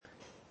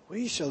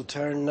We shall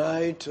turn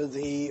now to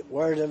the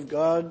Word of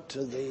God,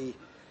 to the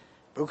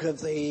book of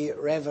the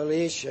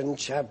Revelation,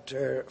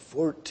 chapter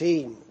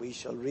 14. We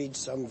shall read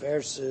some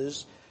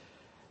verses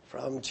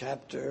from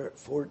chapter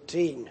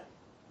 14.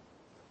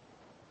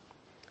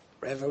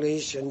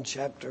 Revelation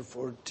chapter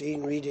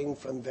 14, reading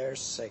from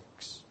verse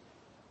 6.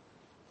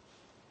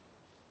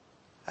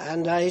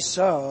 And I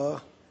saw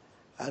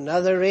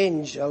another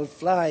angel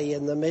fly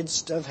in the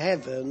midst of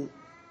heaven,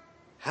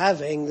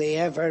 having the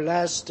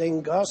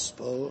everlasting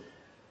gospel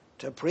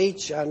to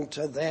preach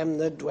unto them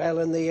that dwell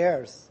in the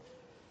earth,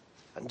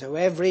 and to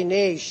every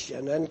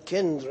nation and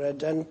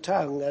kindred and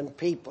tongue and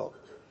people,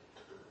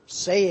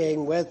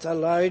 saying with a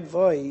loud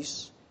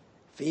voice,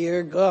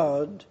 Fear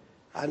God,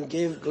 and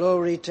give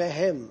glory to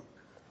him,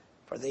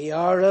 for the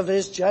hour of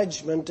his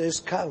judgment is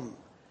come,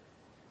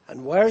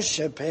 and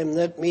worship him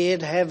that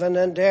made heaven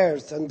and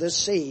earth and the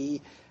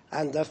sea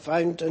and the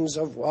fountains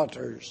of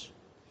waters.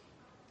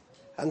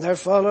 And there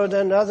followed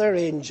another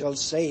angel,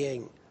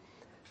 saying,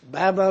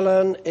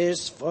 Babylon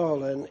is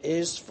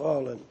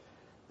fallen,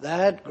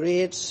 that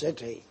great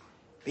city,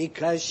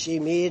 because she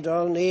made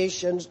all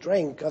nations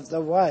drink of the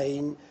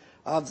wine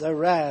of the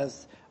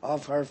wrath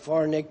of her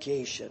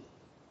fornication.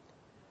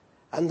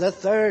 And the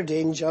third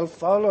angel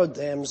followed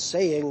them,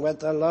 saying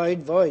with a loud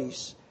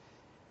voice,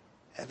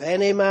 If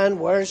any man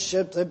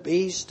worship the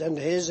beast and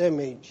his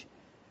image,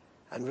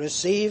 and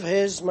receive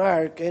his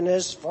mark in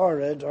his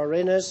forehead or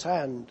in his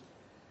hand,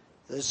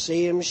 the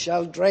same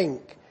shall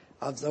drink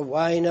of the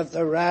wine of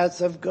the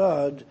wrath of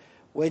God,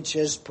 which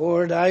is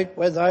poured out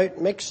without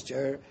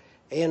mixture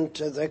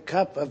into the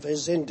cup of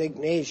his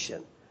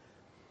indignation.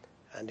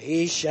 And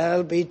he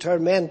shall be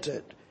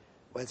tormented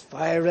with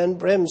fire and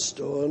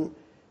brimstone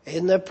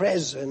in the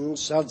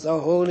presence of the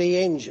holy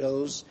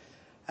angels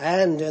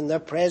and in the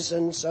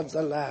presence of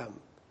the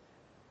Lamb.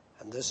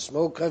 And the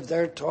smoke of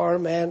their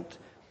torment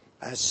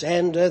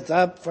ascendeth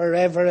up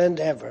forever and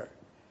ever.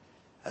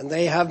 And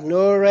they have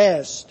no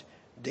rest,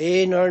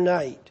 day nor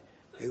night,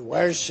 who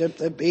worship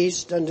the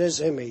beast and his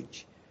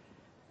image.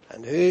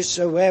 And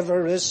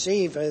whosoever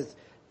receiveth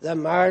the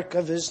mark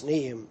of his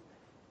name,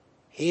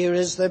 here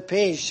is the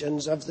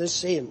patience of the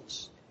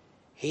saints.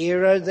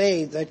 Here are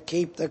they that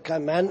keep the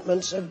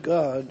commandments of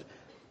God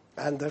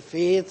and the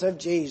faith of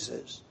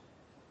Jesus.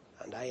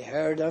 And I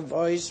heard a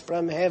voice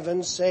from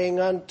heaven saying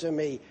unto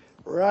me,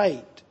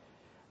 Write,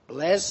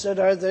 Blessed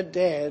are the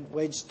dead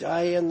which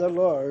die in the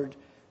Lord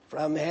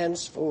from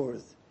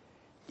henceforth.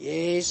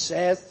 Yea,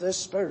 saith the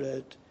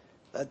Spirit,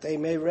 that they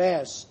may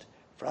rest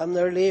from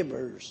their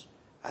labors,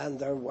 and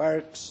their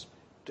works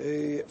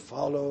do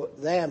follow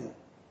them.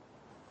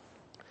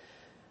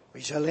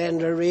 We shall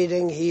end our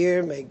reading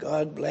here. May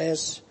God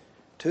bless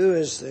to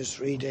us this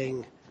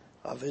reading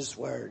of his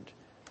word.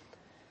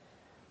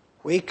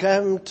 We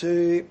come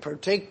to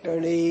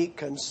particularly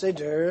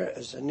consider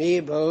as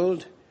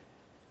enabled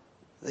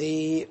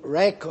the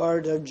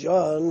record of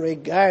John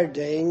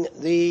regarding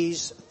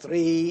these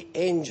three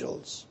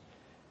angels.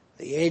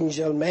 The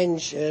angel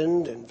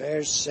mentioned in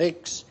verse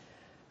 6,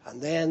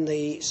 and then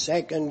the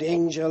second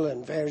angel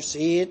in verse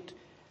 8,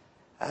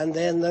 and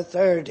then the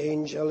third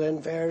angel in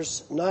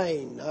verse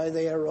 9. Now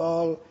they are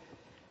all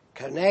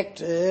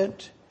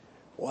connected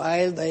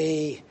while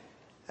they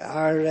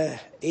are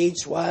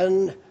each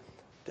one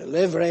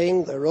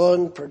delivering their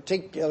own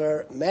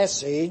particular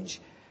message.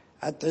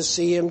 At the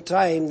same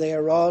time, they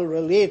are all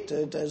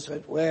related, as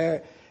it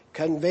were,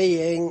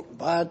 conveying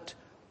but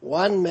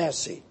one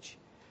message.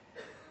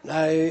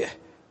 Now,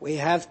 we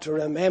have to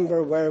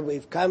remember where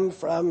we've come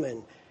from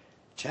in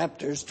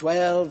chapters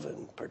 12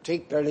 and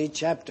particularly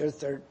chapter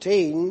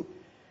 13,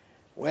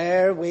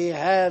 where we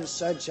have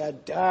such a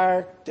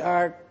dark,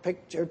 dark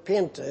picture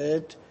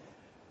painted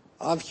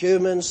of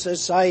human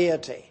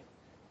society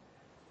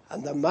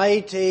and the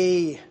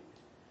mighty,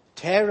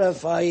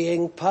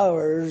 terrifying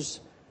powers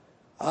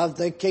of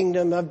the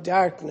kingdom of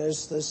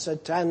darkness, the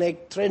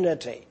satanic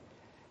trinity.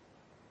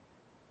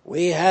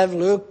 We have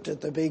looked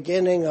at the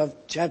beginning of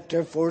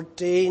chapter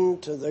 14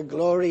 to the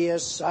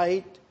glorious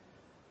sight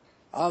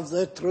of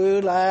the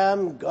true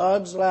Lamb,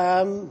 God's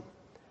Lamb,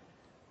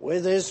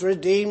 with his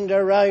redeemed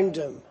around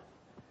him.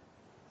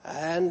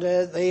 And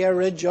they are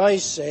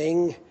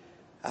rejoicing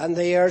and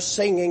they are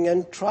singing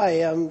in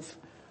triumph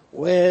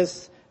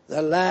with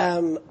the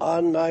Lamb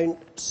on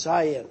Mount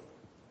Zion.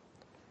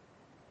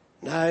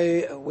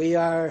 Now we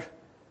are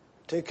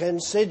to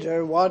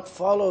consider what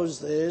follows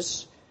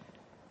this.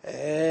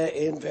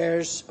 In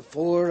verse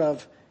 4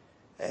 of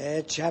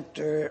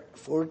chapter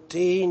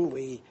 14,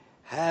 we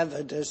have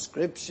a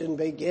description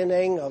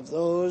beginning of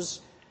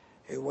those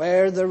who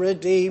were the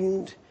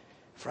redeemed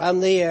from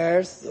the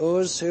earth,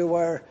 those who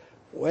were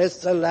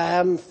with the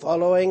Lamb,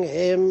 following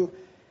him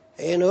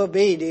in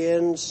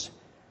obedience,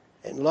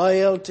 in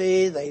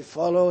loyalty. They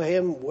follow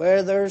him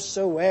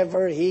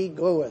whithersoever he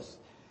goeth.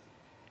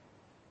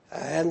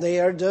 And they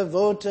are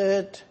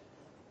devoted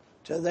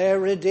to their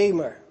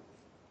Redeemer.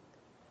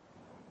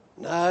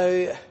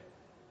 Now,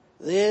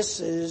 this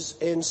is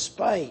in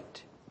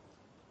spite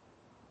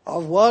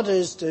of what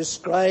is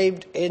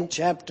described in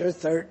chapter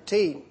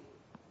 13.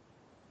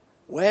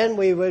 when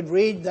we would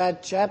read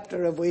that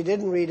chapter, if we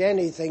didn't read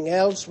anything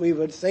else, we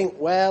would think,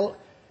 well,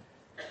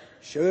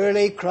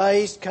 surely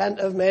Christ can't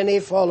have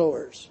many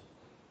followers.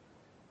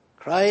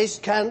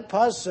 Christ can't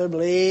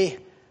possibly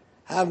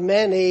have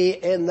many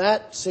in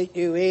that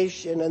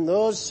situation, in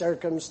those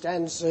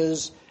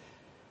circumstances,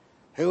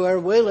 who are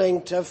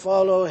willing to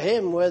follow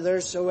him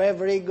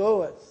whithersoever he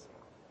goeth,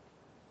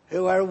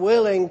 who are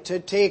willing to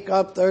take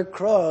up their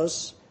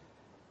cross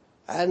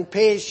and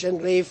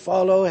patiently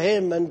follow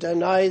him and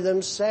deny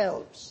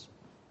themselves.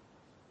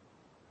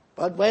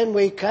 But when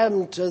we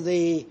come to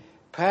the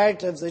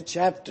part of the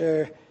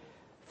chapter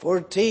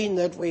 14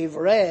 that we've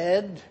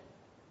read,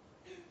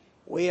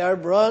 we are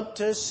brought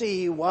to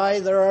see why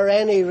there are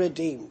any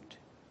redeemed.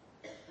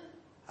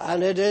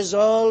 And it is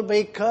all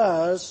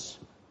because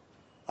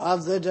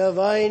of the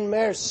divine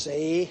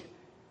mercy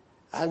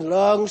and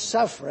long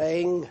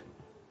suffering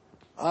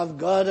of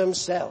God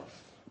himself.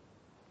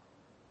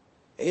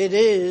 It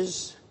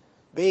is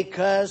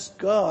because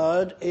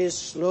God is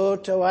slow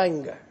to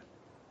anger,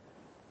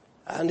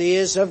 and he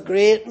is of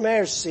great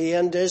mercy,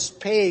 and his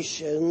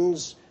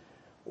patience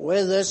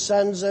with the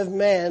sons of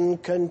men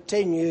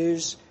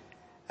continues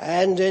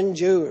and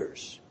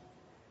endures.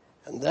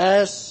 And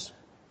thus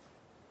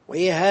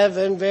we have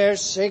in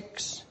verse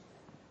 6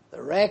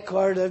 the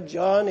record of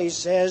John. He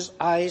says,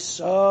 I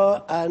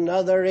saw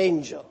another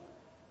angel.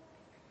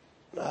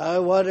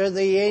 Now, what are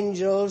the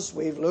angels?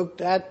 We've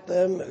looked at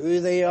them, who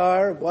they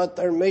are, what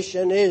their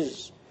mission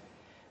is.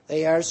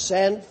 They are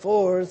sent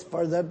forth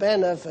for the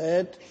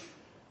benefit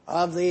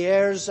of the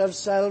heirs of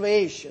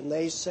salvation.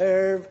 They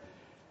serve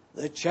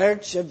the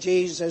church of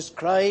Jesus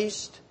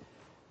Christ.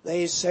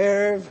 They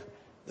serve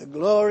the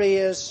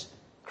glorious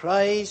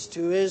Christ,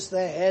 who is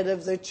the head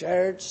of the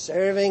church,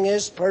 serving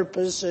his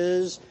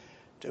purposes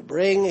to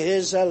bring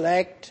his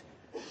elect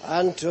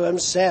unto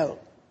himself.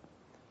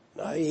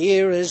 Now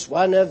here is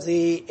one of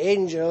the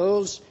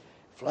angels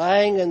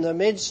flying in the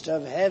midst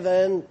of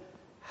heaven,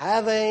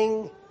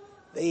 having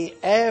the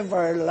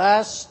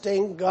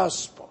everlasting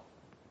gospel.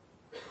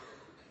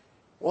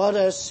 What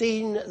a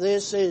scene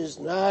this is.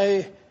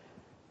 Now,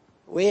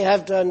 we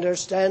have to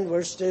understand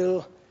we're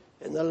still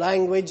in the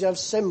language of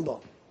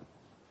symbol.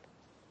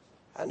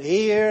 And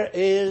here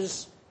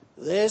is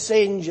this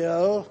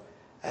angel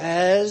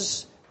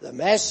as the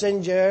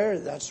messenger.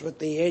 That's what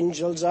the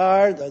angels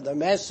are. They're the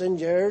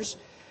messengers.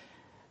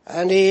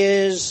 And he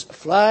is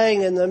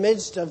flying in the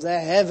midst of the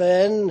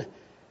heaven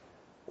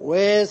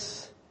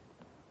with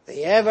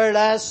the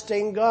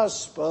everlasting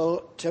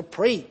gospel to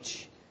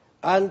preach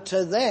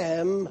unto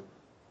them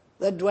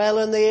that dwell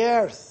in the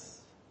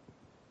earth.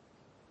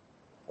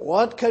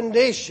 What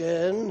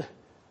condition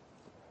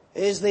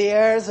is the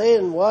earth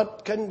in?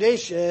 What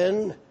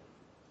condition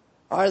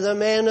are the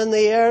men in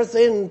the earth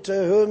in to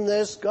whom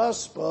this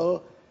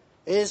gospel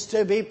is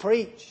to be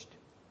preached?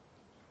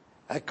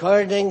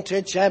 According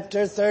to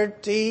chapter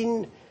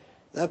 13,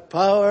 the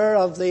power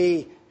of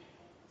the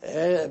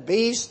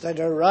beast that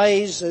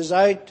arises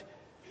out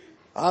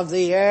of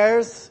the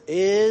earth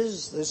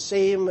is the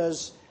same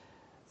as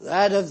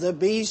that of the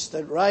beast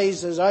that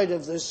rises out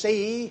of the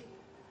sea.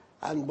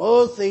 And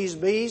both these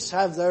beasts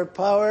have their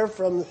power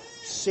from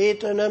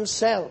Satan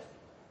himself.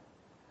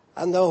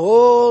 And the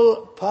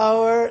whole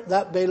power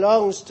that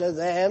belongs to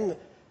them,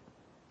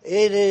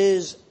 it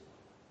is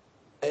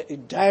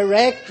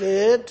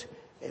directed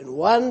in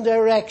one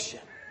direction,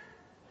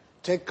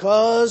 to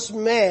cause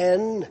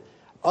men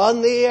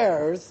on the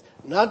earth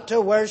not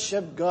to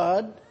worship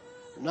God,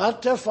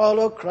 not to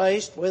follow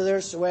Christ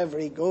whithersoever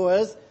he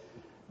goeth,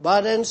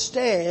 but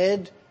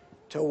instead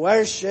to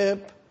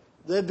worship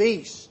the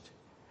beast.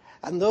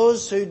 And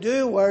those who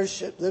do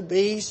worship the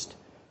beast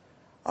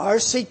are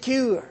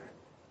secure.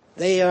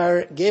 They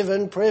are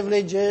given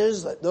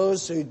privileges that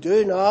those who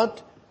do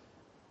not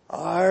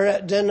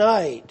are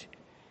denied.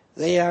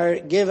 They are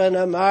given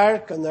a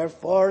mark on their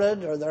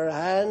forehead or their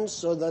hands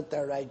so that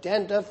they're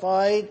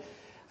identified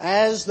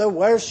as the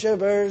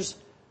worshippers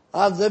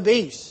of the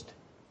beast.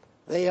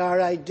 They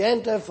are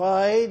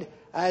identified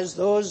as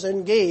those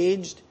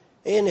engaged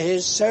in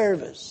his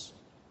service.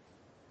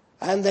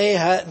 And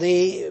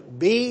the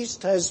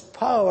beast has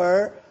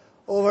power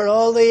over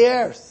all the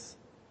earth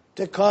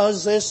to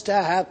cause this to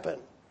happen.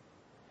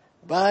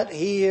 But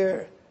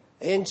here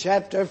in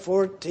chapter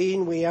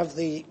 14 we have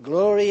the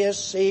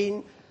glorious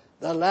scene.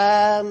 The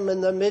Lamb in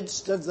the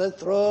midst of the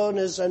throne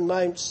is in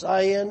Mount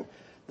Zion,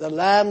 the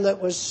Lamb that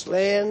was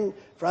slain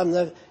from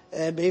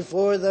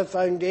before the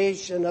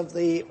foundation of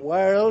the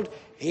world.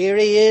 Here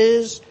he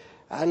is,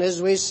 and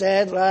as we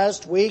said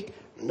last week,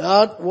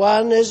 not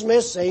one is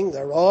missing.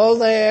 They're all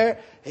there.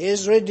 He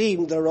is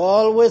redeemed. They're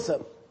all with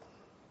him.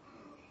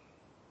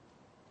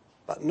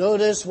 But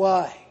notice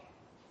why.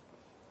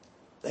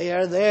 They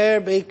are there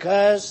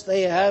because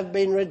they have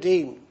been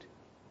redeemed.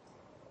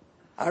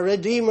 A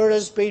Redeemer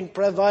has been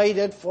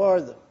provided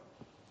for them.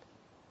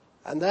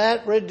 And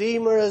that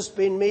Redeemer has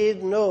been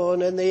made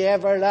known in the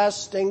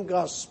everlasting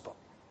gospel.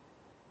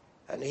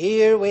 And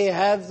here we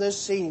have the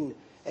scene,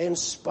 in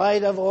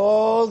spite of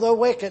all the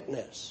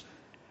wickedness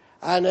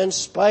and in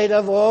spite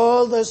of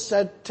all the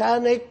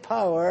satanic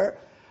power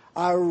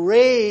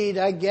arrayed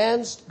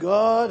against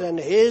God and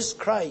His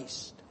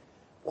Christ,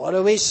 what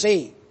do we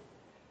see?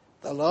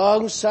 The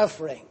long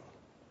suffering,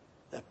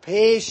 the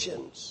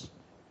patience,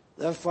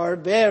 the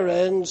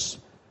forbearance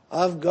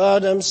of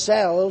God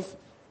Himself,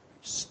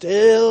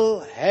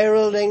 still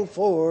heralding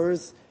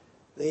forth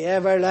the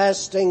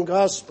everlasting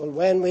gospel.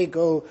 When we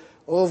go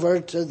over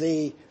to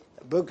the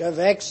book of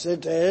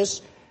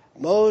Exodus,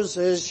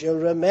 Moses, you'll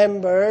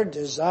remember,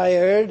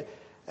 desired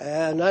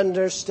an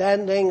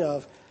understanding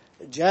of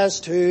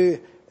just who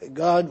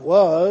God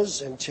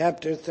was. In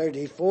chapter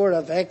 34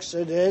 of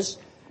Exodus,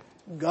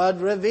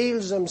 God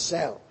reveals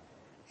Himself.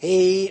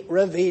 He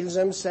reveals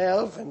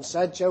Himself in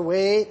such a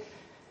way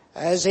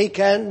as He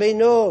can be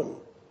known,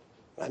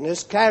 and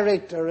His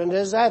character and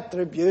His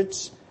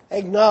attributes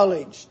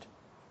acknowledged.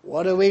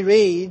 What do we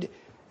read?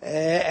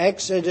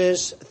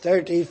 Exodus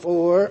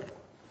 34,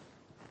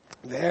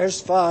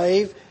 verse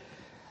 5.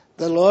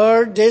 The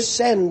Lord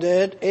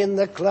descended in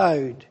the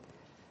cloud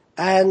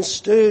and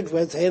stood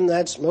with him,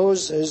 that's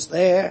Moses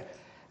there,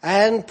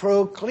 and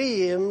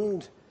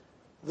proclaimed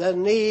the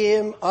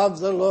name of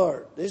the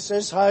Lord. This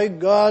is how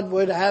God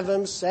would have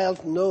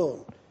Himself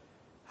known,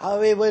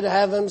 how He would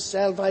have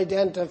Himself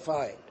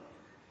identified.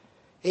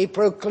 He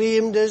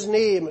proclaimed His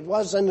name. It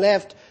wasn't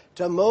left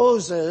to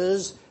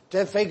Moses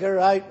to figure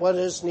out what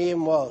His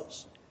name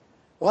was.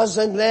 It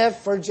wasn't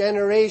left for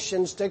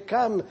generations to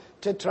come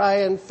to try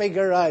and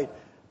figure out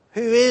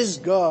who is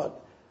God,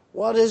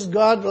 what is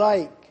God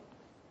like.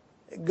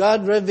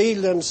 God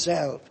revealed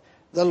Himself.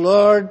 The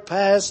Lord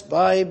passed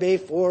by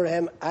before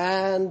him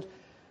and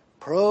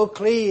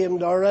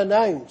proclaimed or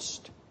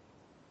announced,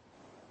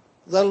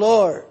 the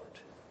Lord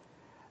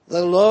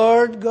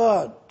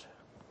God,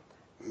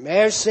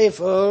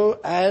 merciful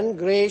and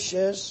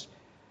gracious,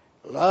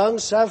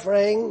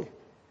 long-suffering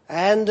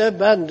and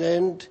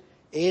abundant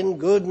in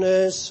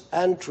goodness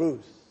and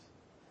truth.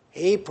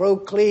 He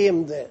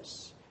proclaimed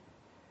this.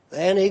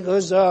 Then he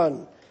goes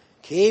on,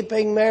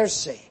 keeping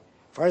mercy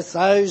for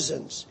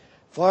thousands,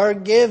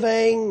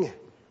 forgiving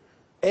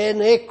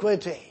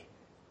iniquity.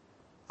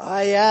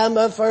 I am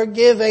a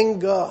forgiving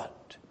God.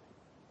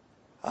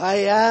 I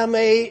am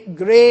a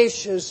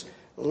gracious,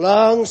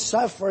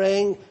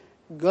 long-suffering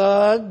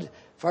God,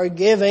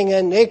 forgiving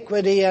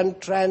iniquity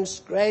and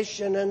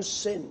transgression and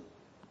sin.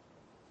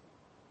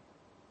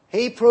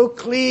 He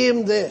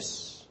proclaimed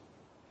this.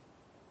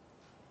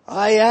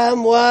 I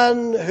am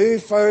one who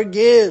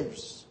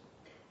forgives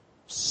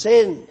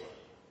sin.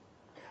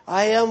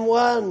 I am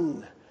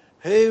one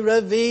who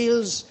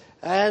reveals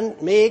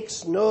and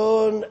makes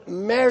known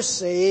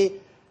mercy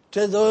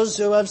to those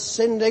who have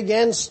sinned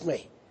against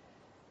me.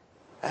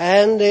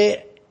 And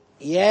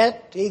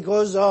yet, he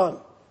goes on,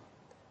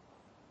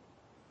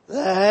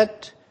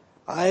 that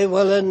I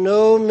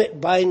will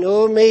by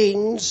no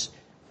means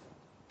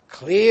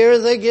clear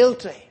the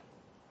guilty.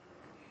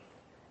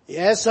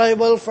 Yes, I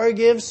will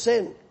forgive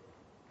sin,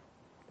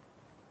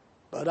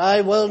 but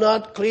I will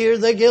not clear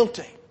the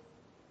guilty.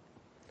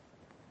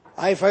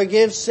 I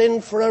forgive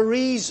sin for a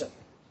reason.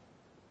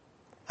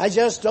 I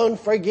just don't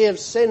forgive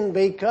sin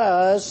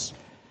because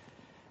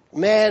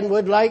man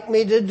would like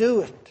me to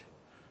do it.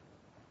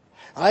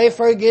 I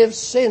forgive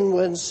sin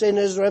when sin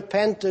is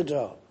repented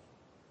of.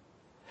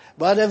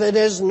 But if it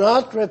is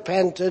not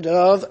repented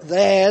of,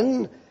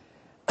 then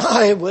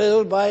I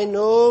will by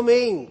no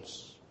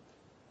means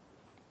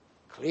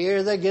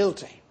clear the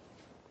guilty.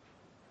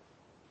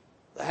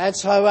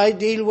 That's how I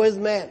deal with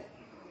men.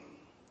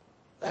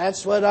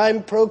 That's what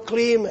I'm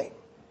proclaiming.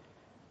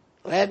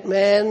 Let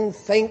men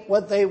think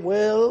what they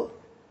will.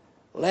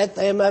 Let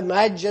them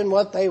imagine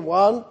what they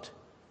want.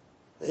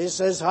 This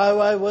is how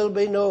I will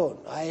be known.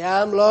 I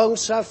am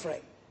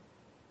long-suffering.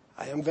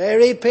 I am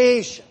very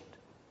patient.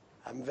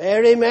 I'm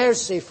very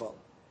merciful.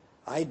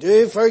 I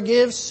do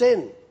forgive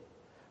sin.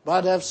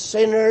 But if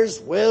sinners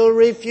will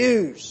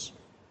refuse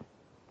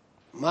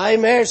my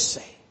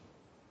mercy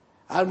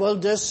and will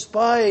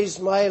despise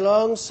my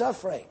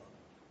long-suffering,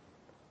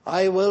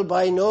 I will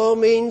by no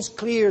means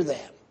clear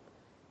them.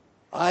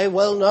 I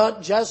will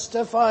not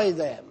justify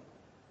them.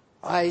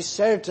 I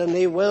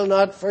certainly will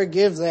not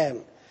forgive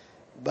them.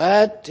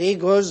 But he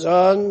goes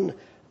on,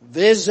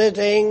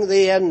 visiting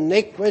the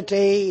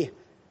iniquity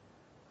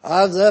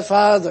of the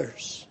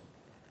fathers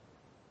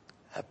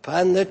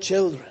upon the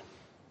children.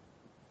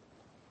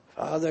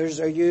 Fathers,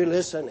 are you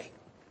listening?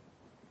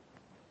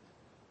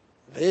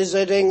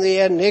 Visiting the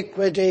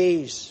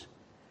iniquities,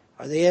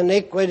 or the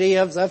iniquity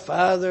of the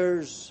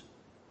fathers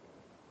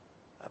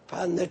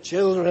upon the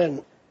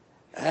children,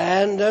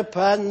 and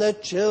upon the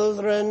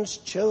children's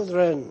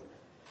children,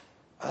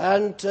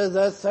 and to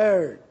the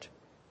third,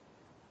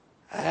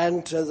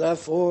 and to the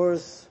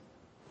fourth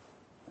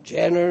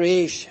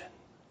generation.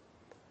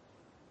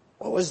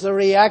 What was the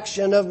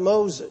reaction of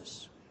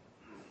Moses?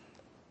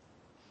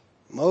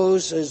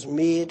 Moses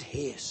made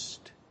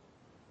haste.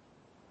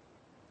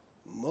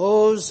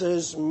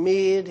 Moses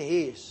made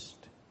haste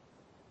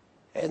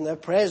in the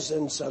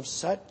presence of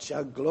such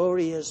a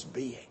glorious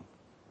being.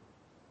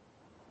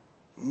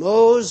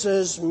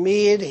 Moses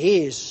made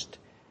haste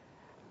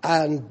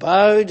and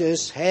bowed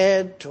his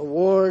head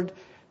toward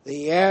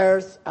the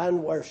earth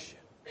and worshiped.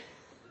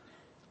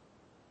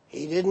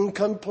 He didn't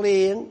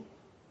complain.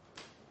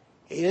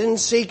 He didn't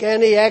seek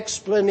any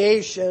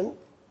explanation.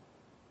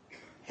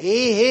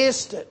 He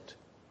hasted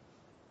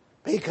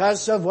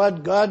because of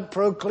what God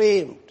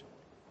proclaimed.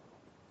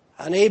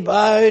 And he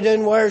bowed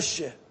in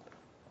worship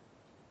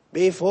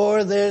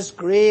before this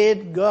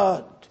great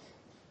God,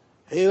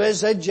 who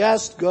is a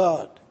just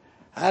God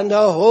and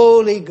a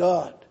holy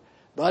God.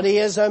 But he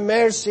is a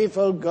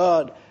merciful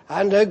God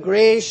and a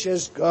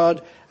gracious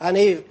God, and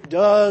he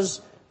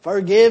does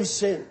forgive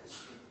sins.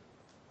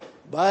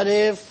 But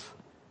if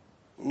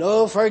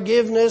no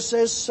forgiveness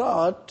is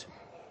sought,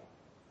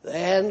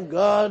 then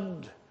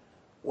God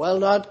will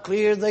not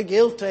clear the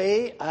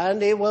guilty,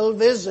 and he will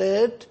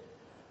visit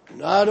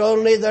not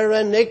only their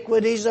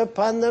iniquities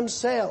upon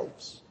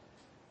themselves,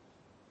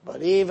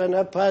 but even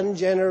upon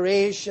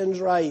generations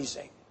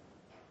rising.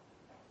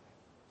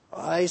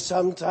 I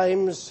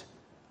sometimes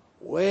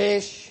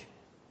wish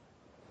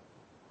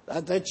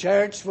that the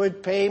church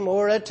would pay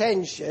more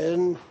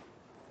attention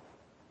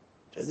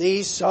to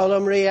these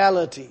solemn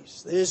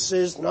realities. This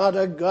is not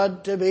a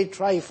God to be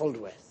trifled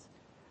with.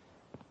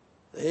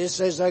 This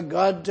is a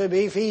God to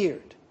be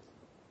feared.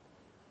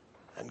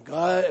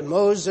 And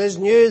Moses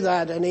knew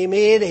that, and he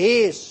made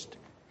haste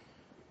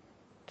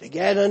to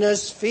get on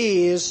his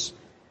face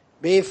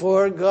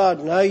before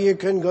God. Now you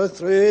can go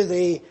through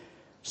the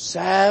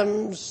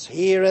Psalms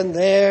here and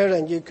there,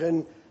 and you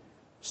can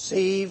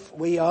see,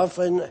 we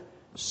often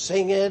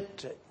sing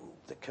it at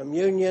the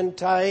communion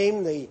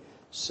time, the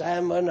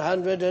Psalm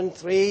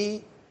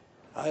 103,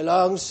 how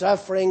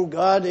long-suffering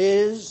God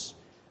is.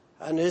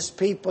 And his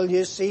people,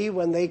 you see,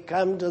 when they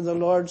come to the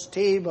Lord's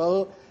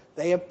table,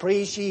 they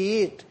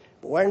appreciate.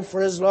 If it weren't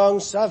for his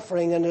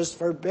long-suffering and his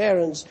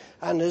forbearance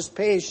and his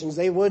patience,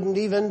 they wouldn't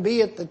even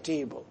be at the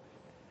table.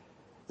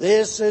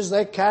 This is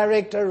the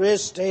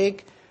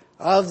characteristic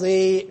of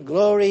the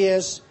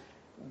glorious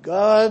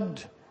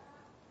God,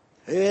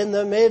 who in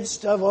the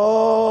midst of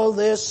all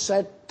this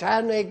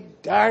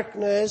satanic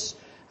darkness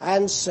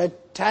and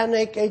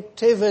satanic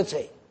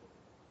activity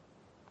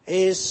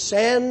is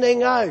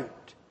sending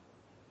out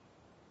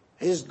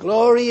his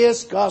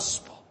glorious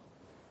gospel.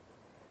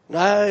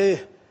 Now,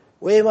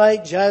 we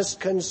might just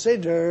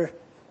consider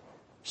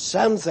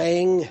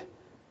something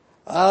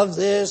of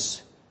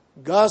this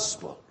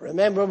gospel.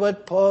 Remember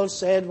what Paul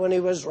said when he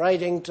was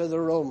writing to the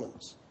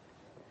Romans.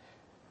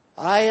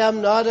 I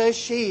am not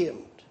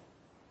ashamed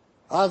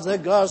of the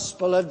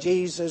gospel of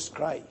Jesus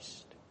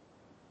Christ,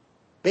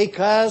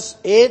 because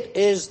it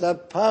is the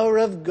power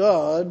of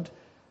God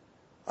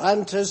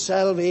unto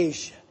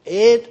salvation.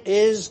 It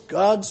is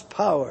God's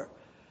power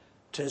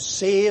to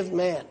save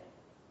men.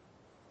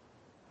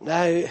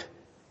 Now,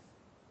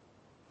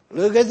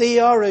 look at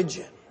the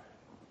origin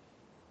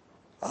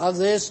of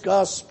this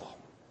gospel.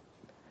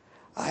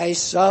 I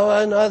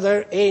saw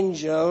another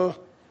angel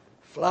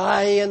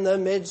fly in the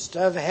midst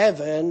of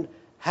heaven,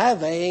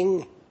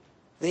 having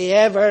the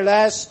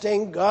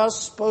everlasting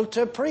gospel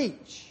to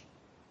preach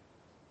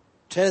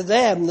to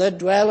them that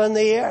dwell in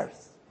the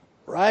earth.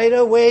 Right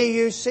away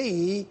you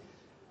see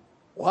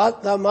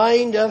what the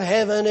mind of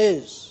heaven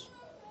is.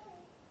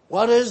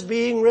 What is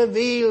being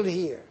revealed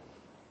here?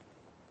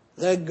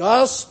 The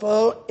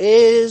gospel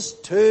is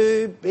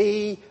to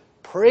be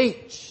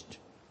preached.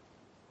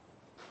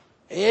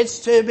 It's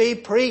to be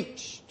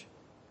preached.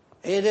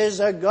 It is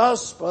a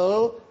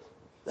gospel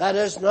that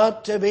is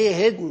not to be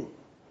hidden.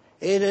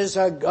 It is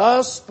a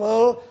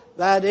gospel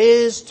that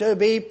is to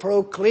be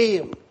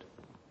proclaimed.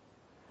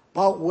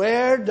 But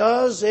where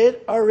does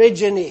it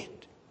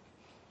originate?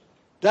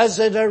 Does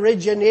it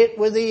originate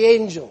with the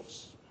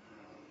angels?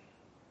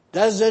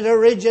 Does it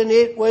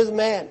originate with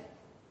men?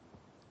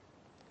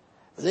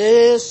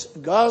 This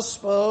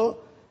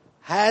gospel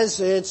has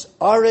its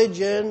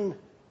origin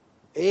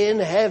in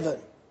heaven.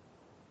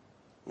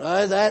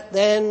 Now that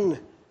then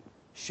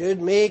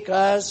should make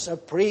us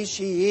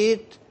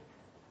appreciate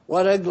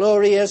what a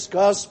glorious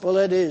gospel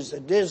it is.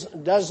 It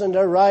doesn't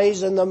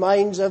arise in the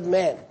minds of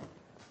men.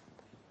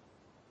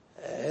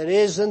 It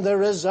isn't the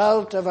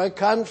result of a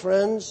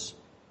conference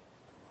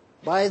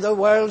by the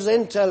world's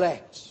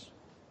intellects.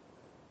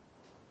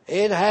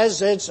 It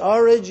has its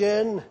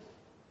origin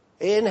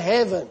in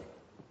heaven.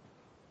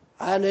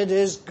 And it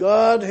is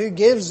God who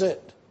gives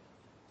it.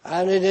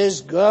 And it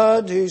is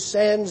God who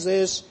sends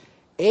this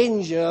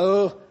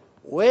angel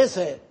with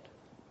it.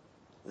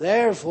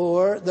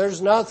 Therefore,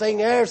 there's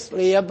nothing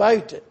earthly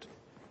about it.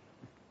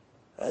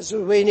 That's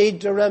what we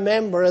need to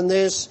remember in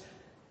this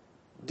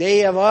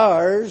day of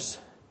ours.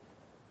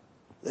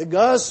 The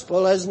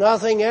gospel has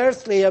nothing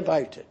earthly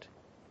about it.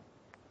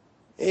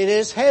 It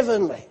is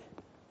heavenly.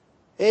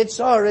 Its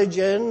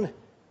origin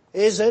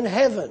is in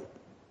heaven.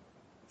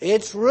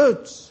 Its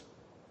roots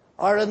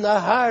are in the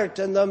heart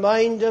and the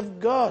mind of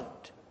God.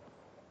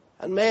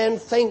 And men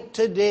think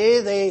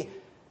today they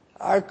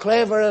are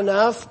clever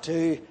enough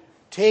to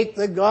take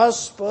the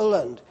gospel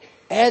and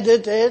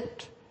edit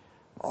it,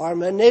 or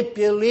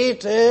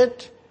manipulate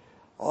it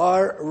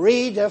or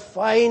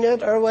redefine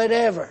it or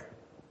whatever.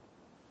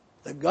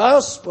 The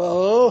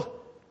gospel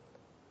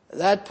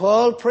that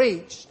Paul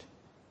preached,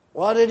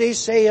 what did he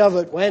say of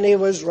it when he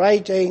was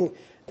writing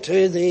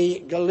to the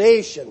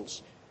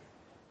Galatians?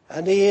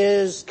 And he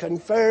is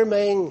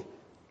confirming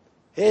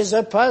his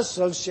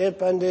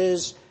apostleship and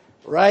his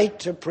right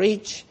to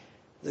preach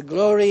the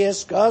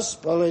glorious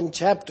gospel in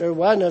chapter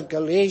 1 of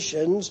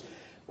Galatians,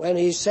 when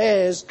he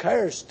says,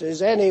 "Cursed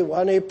is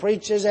anyone who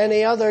preaches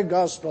any other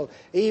gospel,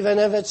 even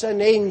if it's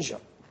an angel."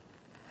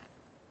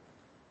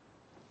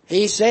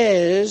 He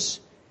says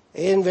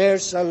in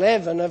verse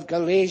 11 of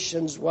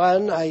Galatians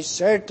 1, "I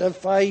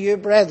certify you,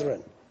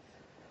 brethren,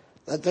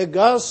 that the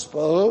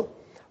gospel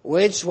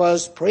which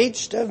was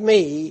preached of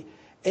me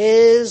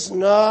is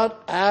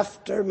not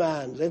after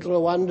man."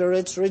 Little wonder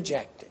it's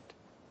rejected.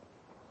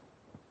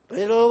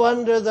 Little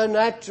wonder the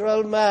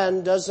natural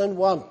man doesn't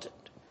want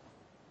it,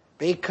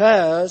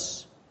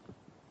 because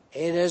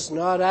it is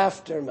not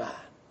after man.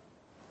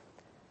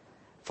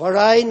 "For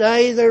I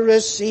neither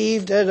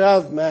received it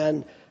of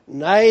man,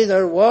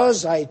 neither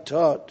was I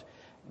taught,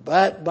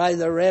 but by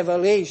the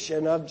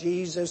revelation of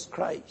Jesus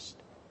Christ."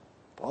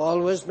 Paul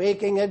was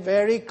making it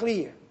very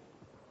clear.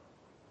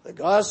 The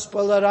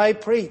gospel that I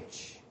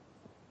preach,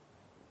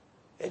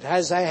 it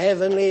has a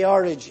heavenly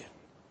origin.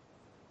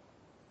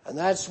 And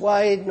that's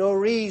why no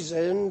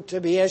reason to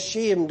be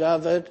ashamed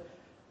of it,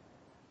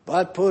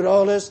 but put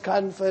all his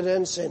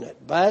confidence in it.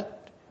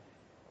 But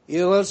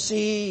you will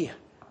see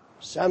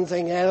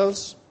something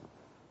else.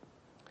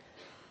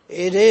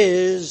 It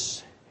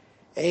is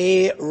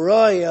a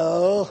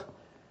royal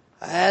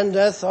and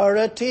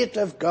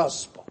authoritative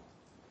gospel.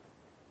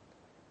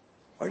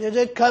 Where did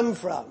it come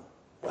from?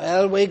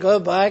 Well, we go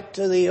back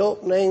to the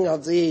opening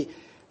of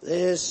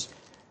this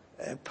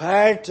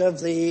part of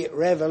the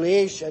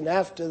revelation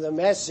after the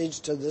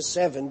message to the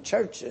 7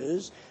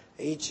 churches,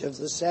 each of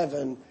the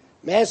 7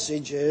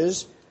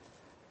 messages.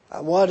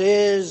 What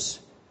is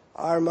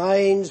our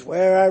minds,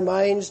 where our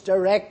minds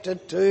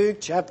directed to?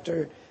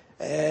 Chapter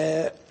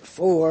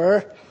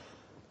 4,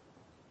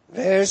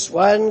 verse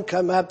 1,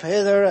 "Come up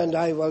hither, and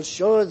I will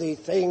show thee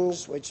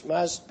things which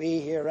must be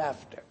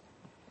hereafter.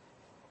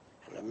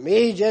 And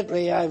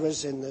immediately I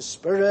was in the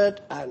Spirit,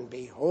 and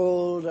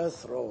behold a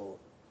throne."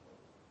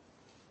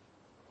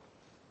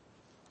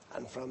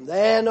 And from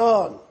then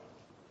on,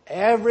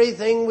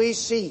 everything we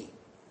see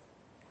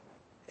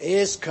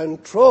is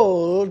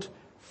controlled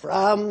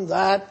from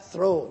that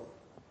throne.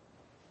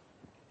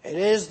 It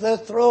is the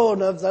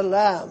throne of the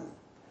Lamb,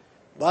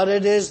 but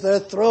it is the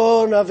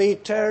throne of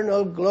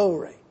eternal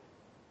glory.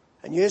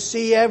 And you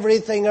see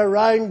everything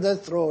around the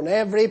throne,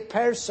 every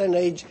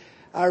personage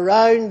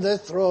around the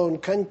throne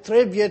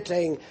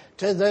contributing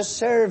to the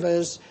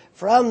service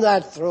from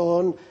that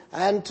throne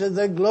and to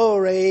the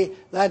glory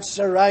that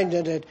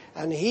surrounded it.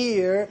 And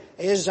here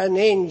is an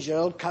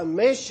angel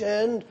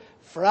commissioned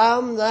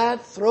from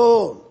that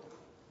throne,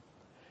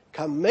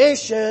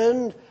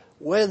 commissioned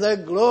with a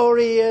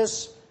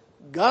glorious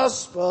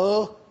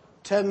gospel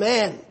to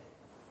men,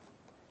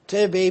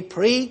 to be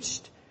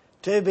preached,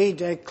 to be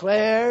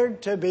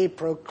declared, to be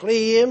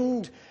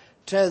proclaimed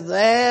to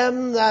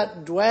them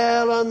that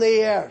dwell on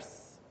the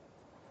earth.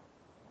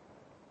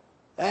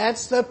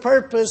 That's the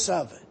purpose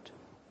of it.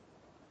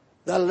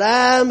 The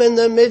Lamb in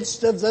the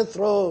midst of the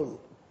throne,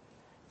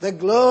 the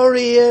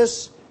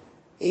glorious,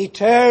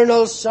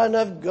 eternal Son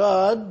of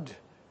God,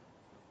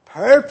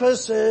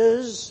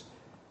 purposes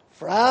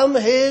from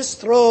his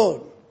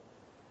throne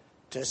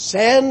to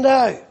send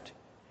out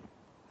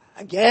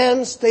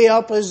against the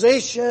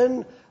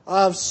opposition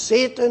of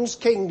Satan's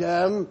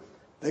kingdom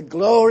the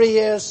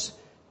glorious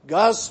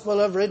gospel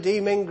of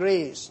redeeming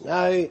grace.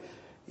 Now,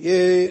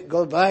 you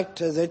go back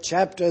to the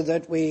chapter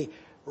that we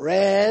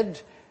read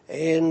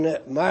in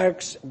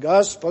Mark's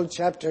Gospel,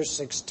 chapter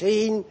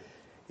 16.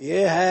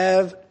 You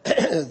have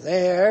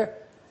there,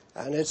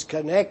 and it's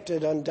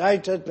connected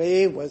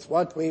undoubtedly with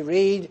what we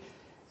read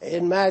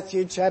in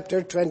Matthew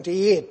chapter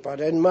 28.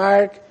 But in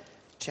Mark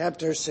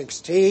chapter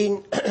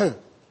 16,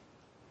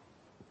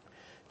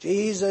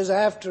 Jesus,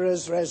 after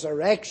his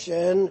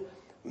resurrection,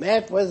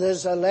 met with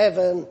his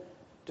 11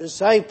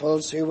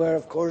 disciples, who were,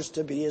 of course,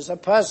 to be his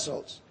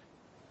apostles.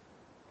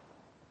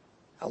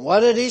 And what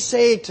did he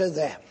say to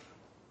them?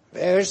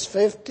 Verse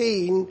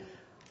 15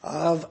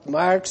 of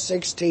Mark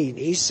 16.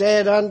 He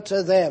said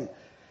unto them,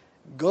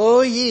 "Go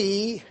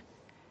ye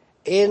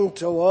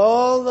into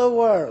all the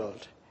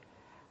world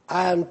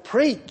and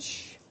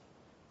preach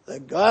the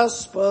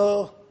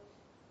gospel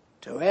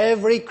to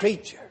every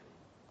creature."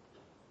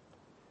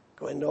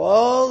 Go into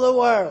all the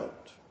world.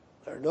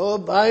 There are no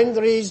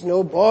boundaries,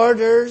 no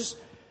borders.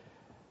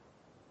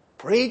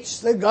 Preach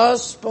the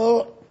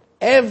gospel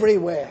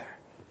everywhere.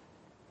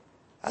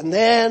 And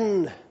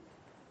then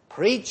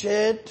preach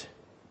it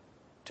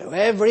to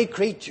every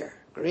creature,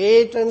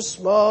 great and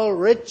small,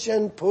 rich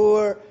and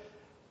poor.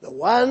 The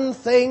one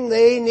thing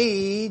they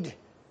need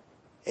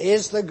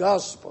is the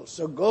gospel.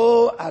 So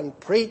go and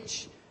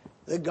preach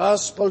the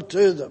gospel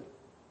to them.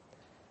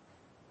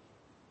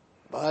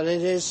 But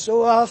it is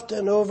so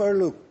often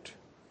overlooked.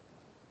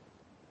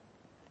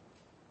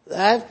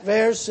 That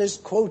verse is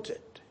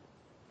quoted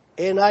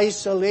in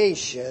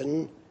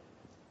isolation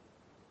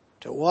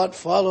to what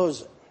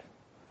follows it.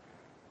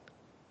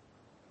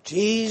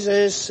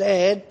 Jesus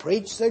said,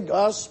 preach the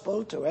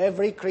gospel to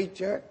every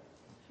creature.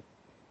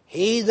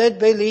 He that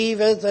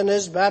believeth and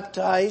is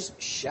baptized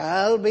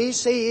shall be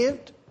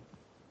saved.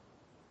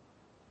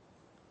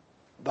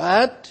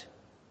 But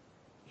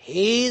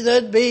he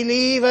that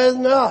believeth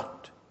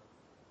not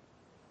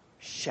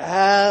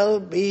shall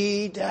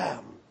be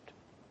damned.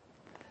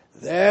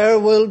 There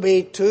will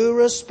be two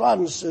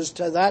responses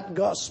to that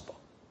gospel.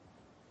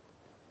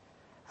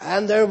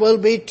 And there will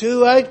be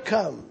two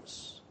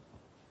outcomes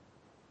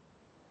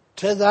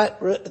to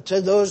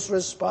those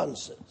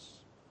responses.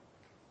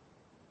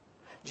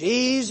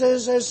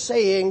 Jesus is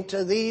saying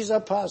to these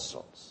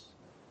apostles,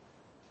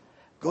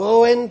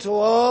 go into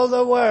all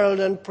the world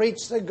and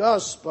preach the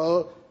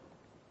gospel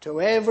to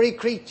every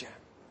creature.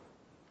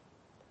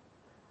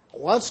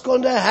 What's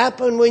going to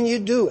happen when you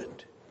do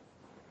it?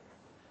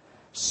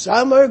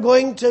 Some are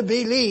going to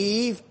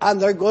believe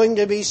and they're going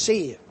to be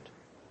saved.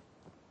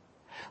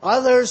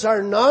 Others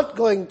are not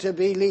going to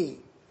believe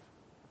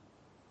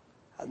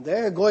and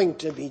they're going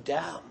to be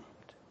damned.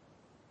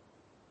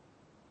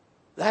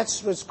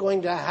 That's what's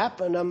going to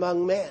happen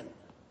among men,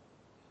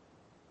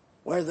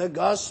 where the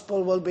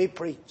gospel will be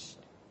preached.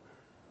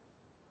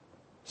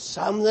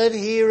 Some that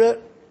hear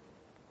it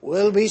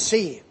will be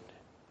saved.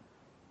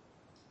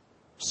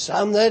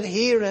 Some that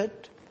hear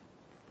it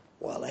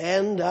will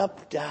end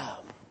up damned.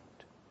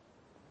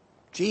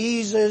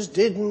 Jesus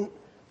didn't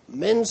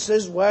mince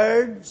his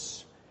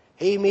words.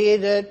 He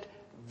made it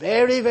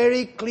very,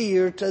 very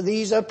clear to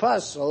these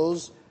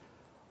apostles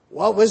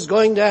what was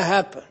going to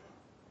happen.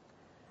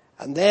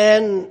 And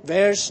then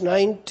verse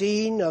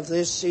 19 of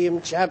this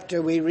same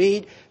chapter we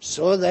read,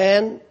 so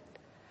then,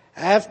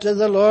 after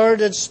the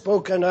Lord had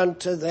spoken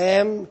unto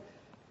them,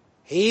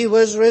 he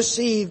was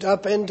received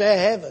up into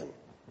heaven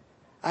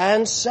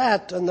and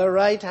sat on the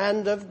right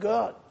hand of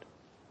God.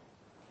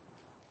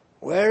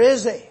 Where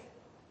is he?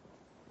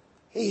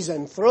 He's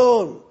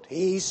enthroned.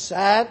 He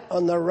sat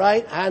on the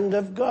right hand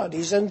of God.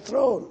 He's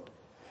enthroned.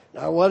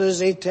 Now what does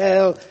he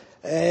tell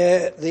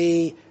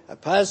the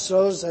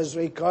apostles as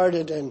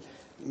recorded in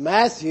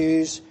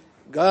Matthew's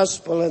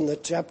Gospel in the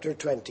chapter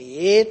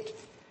 28?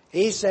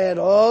 He said,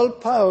 all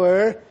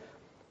power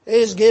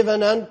is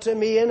given unto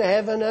me in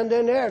heaven and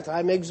in earth.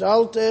 I'm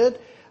exalted.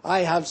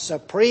 I have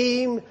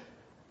supreme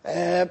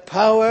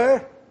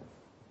power.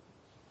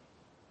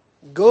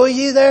 Go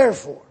ye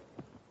therefore.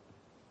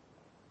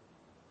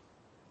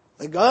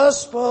 The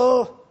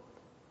gospel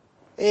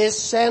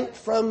is sent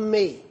from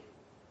me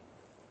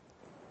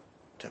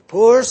to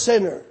poor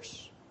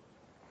sinners.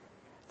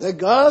 The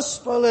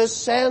gospel is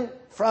sent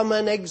from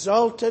an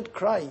exalted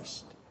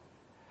Christ.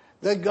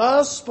 The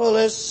gospel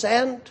is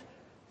sent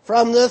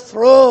from the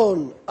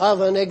throne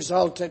of an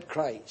exalted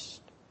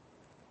Christ.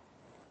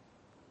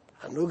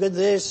 And look at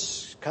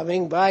this,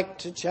 coming back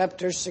to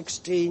chapter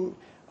 16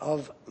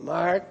 of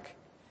Mark,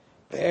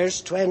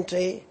 verse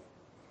 20.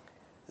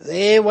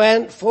 They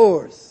went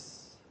forth.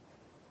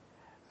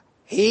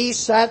 He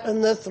sat on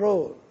the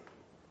throne.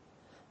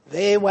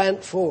 They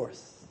went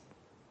forth.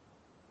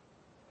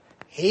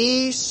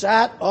 He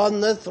sat on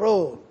the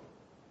throne,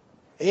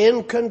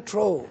 in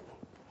control,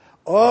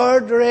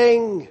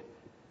 ordering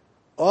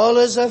all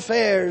his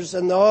affairs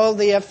and all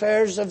the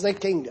affairs of the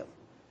kingdom.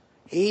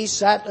 He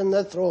sat on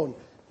the throne.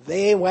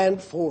 They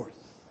went forth.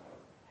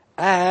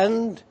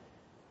 And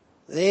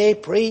they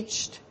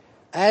preached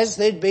as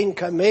they'd been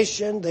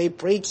commissioned. They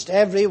preached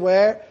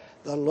everywhere.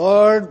 The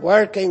Lord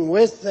working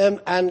with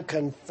them and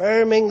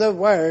confirming the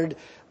word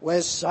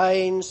with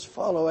signs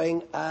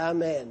following.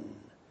 Amen.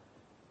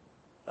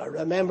 Now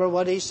remember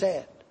what he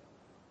said.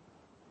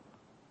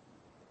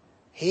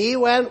 He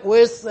went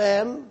with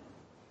them.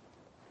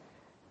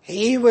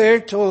 He, we're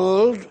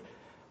told,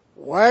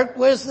 worked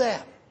with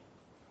them.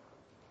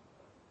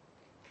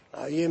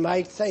 Now you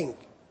might think,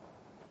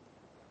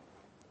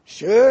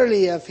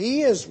 surely if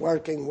he is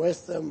working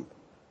with them,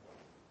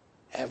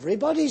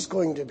 everybody's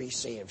going to be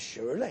saved,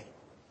 surely.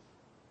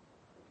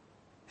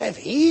 If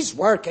he's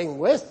working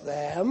with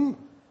them,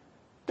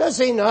 does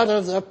he not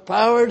have the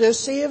power to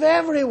save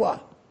everyone?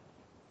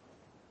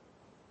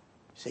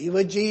 See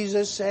what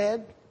Jesus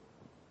said?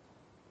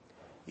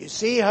 You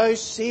see how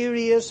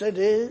serious it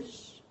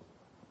is?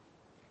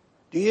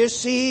 Do you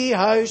see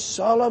how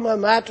solemn a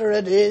matter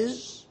it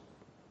is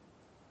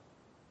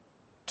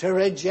to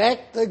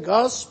reject the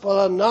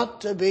gospel and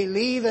not to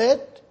believe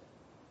it?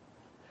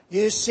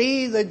 You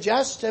see the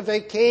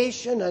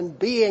justification and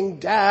being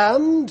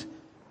damned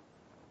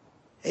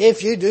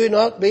if you do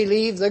not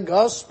believe the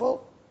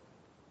gospel?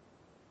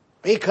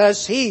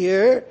 Because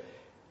here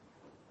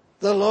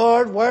the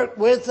Lord worked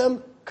with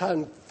them,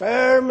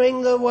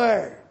 confirming the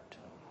word.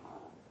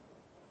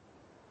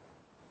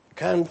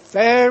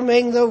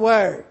 Confirming the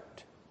word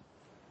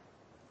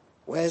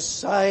with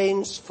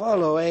signs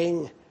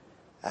following.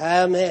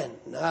 Amen.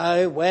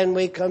 Now when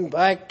we come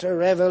back to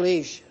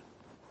Revelation,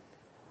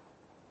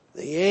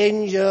 the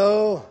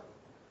angel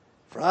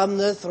from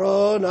the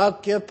throne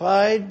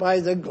occupied by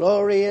the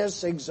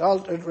glorious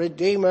exalted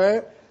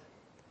Redeemer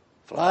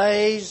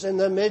flies in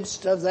the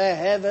midst of the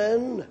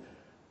heaven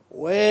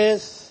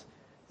with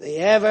the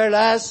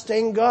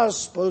everlasting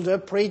gospel to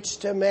preach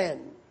to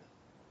men.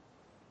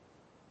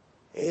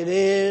 It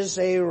is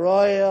a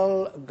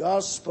royal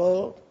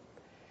gospel.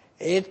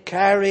 It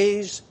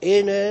carries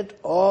in it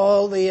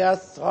all the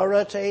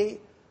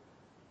authority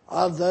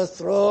of the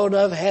throne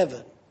of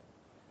heaven.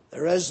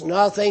 There is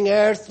nothing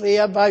earthly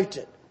about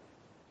it.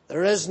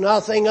 There is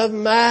nothing of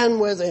man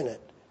within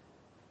it.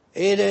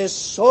 It is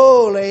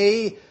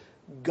solely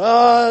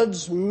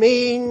God's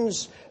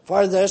means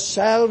for the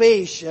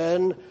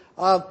salvation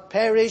of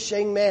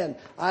perishing men.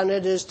 And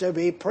it is to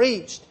be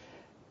preached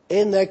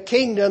in the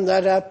kingdom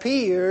that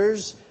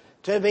appears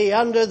to be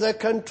under the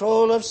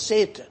control of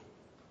Satan.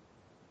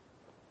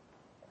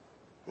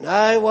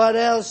 Now, what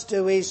else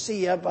do we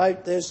see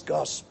about this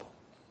gospel?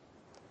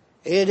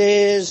 It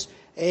is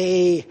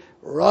a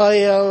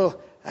royal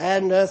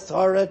and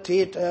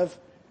authoritative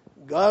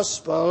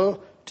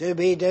gospel to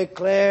be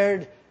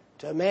declared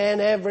to men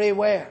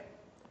everywhere.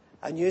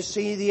 And you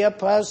see the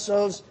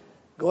apostles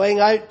going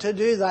out to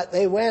do that.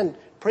 They went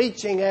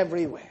preaching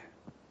everywhere.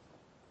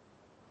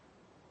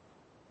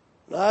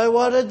 Now,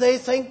 what did they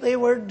think they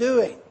were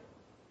doing?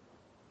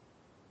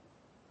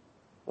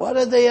 What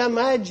did they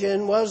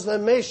imagine was the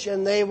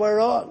mission they were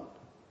on?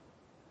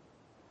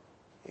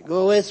 You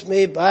go with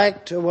me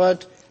back to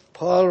what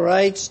Paul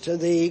writes to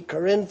the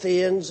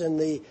Corinthians in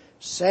the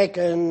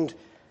second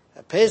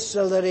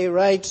epistle that he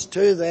writes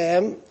to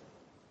them.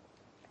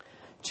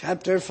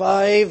 Chapter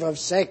 5 of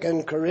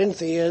 2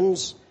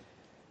 Corinthians,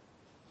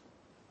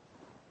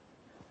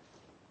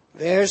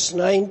 verse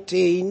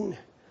 19,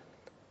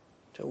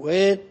 to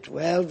wit,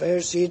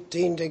 verse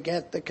 18 to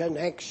get the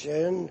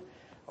connection.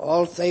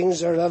 All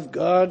things are of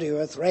God, who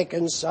hath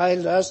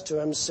reconciled us to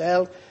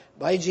himself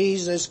by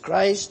Jesus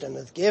Christ, and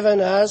hath given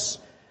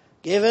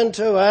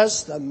to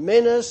us the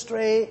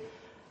ministry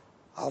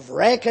of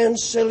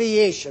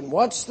reconciliation.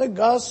 What's the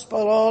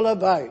gospel all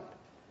about?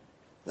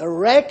 The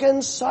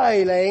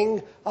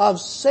reconciling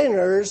of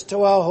sinners to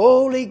a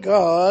holy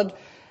God,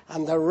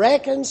 and the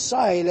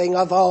reconciling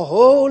of a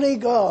holy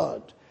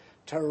God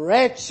to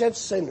wretched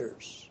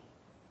sinners.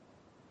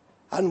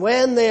 And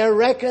when they are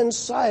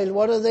reconciled,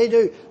 what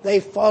do? They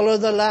follow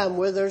the Lamb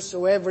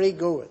whithersoever he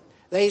goeth.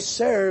 They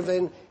serve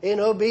in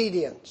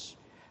obedience.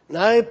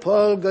 Now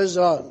Paul goes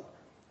on,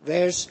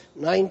 verse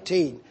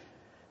 19.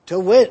 To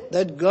wit,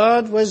 that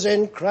God was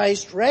in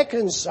Christ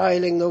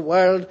reconciling the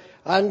world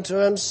unto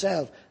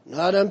himself,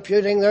 not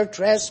imputing their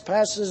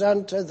trespasses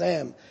unto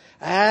them,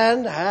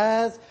 and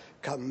hath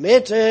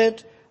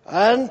committed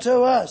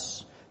unto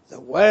us the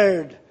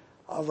word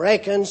of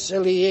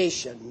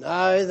reconciliation.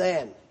 Now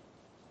then,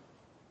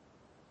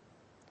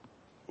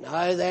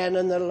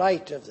 in the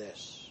light of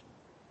this,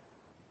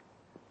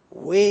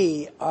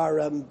 we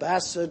are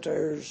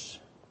ambassadors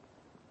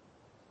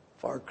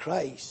for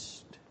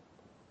Christ,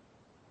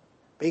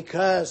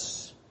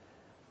 because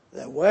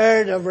the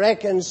word of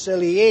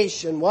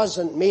reconciliation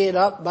wasn't made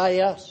up by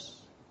us.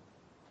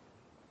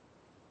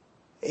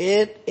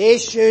 It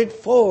issued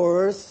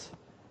forth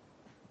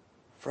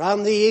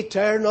from the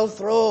eternal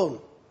throne.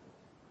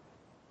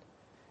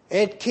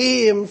 It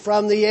came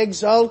from the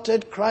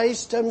exalted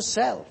Christ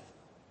himself.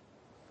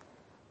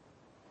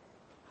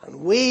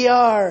 And we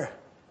are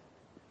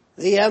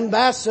the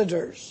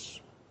ambassadors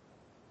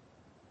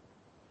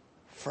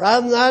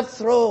from that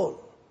throne.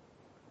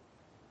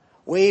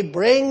 We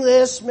bring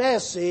this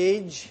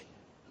message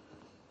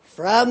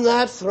from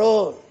that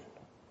throne.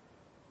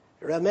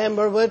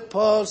 Remember what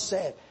Paul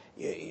said.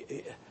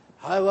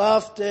 How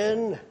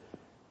often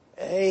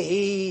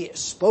he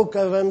spoke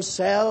of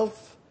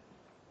himself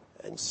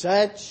in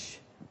such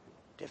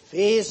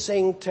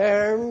defacing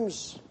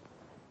terms.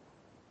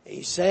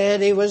 He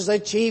said he was the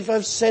chief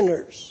of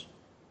sinners.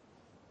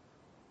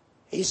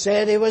 He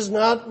said he was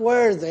not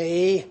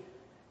worthy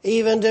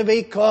even to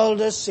be called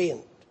a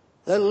saint.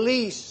 The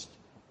least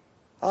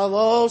of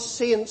all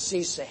saints,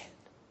 he said.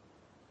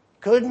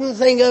 Couldn't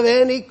think of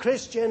any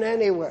Christian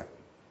anywhere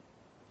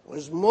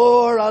was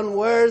more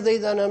unworthy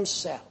than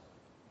himself.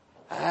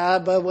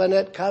 But when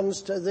it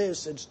comes to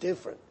this, it's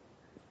different.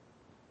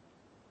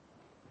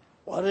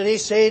 What did he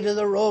say to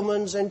the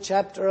Romans in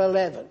chapter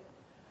 11?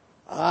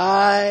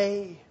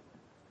 I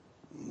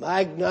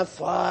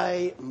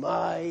magnify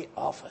my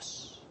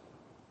office.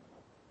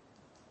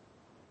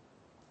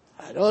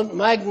 I don't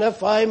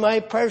magnify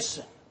my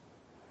person.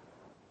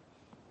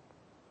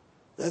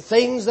 The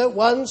things that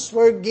once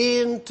were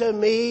gain to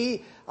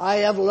me, I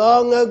have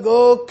long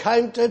ago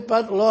counted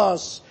but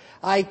loss.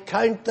 I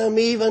count them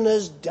even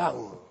as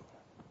dung.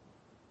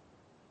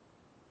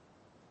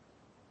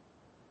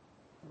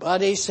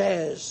 But he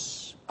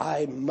says,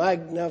 I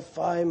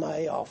magnify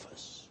my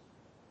office.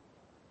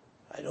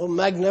 I don't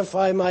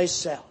magnify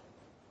myself.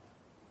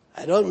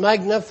 I don't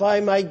magnify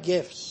my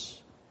gifts.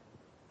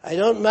 I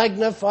don't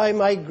magnify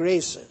my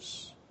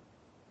graces.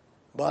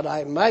 But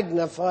I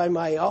magnify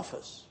my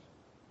office.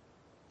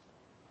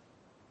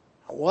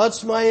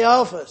 What's my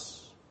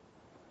office?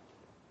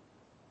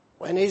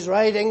 When he's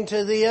writing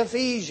to the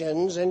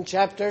Ephesians in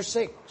chapter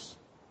 6,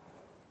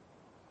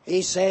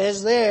 he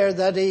says there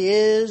that he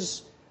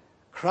is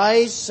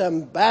Christ's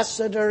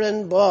ambassador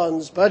in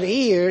bonds. But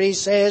here he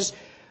says,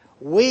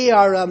 we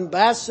are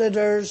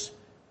ambassadors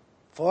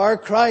for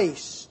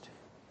Christ,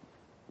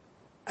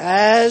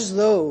 as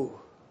though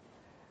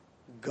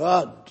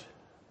God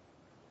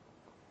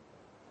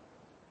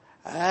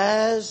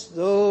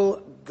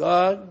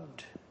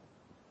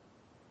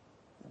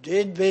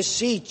did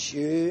beseech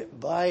you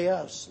by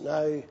us.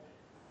 Now,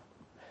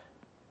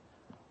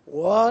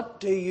 what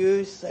do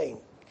you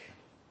think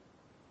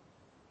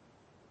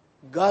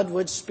God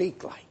would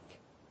speak like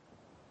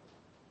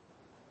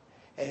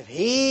if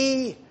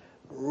he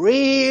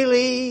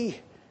really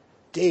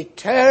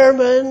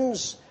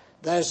determines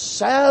the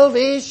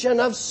salvation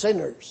of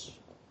sinners,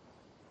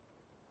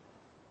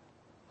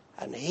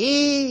 and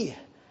he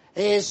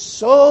is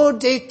so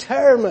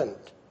determined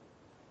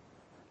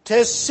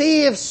to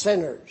save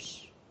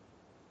sinners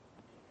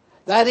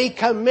that he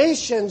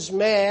commissions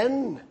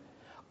men,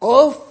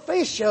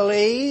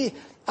 officially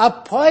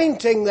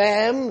appointing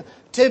them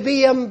to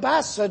be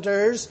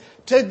ambassadors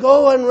to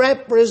go and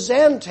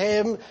represent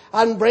him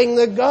and bring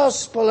the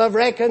gospel of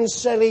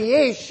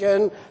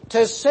reconciliation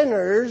to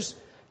sinners?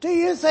 Do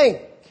you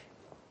think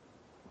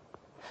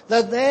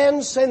that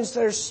then, since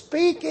they're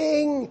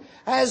speaking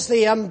as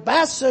the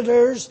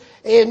ambassadors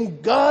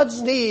in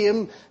God's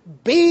name,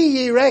 be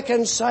ye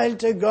reconciled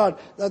to God,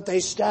 that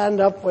they stand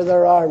up with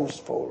their arms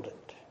folded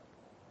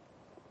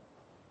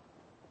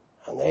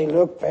and they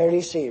look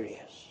very serious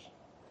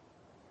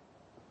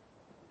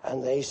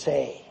and they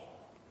say,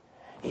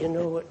 you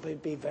know, it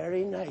would be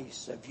very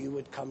nice if you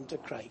would come to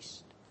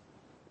Christ.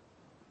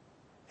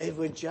 It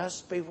would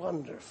just be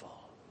wonderful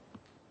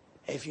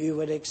if you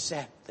would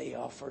accept the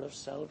offer of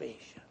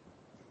salvation.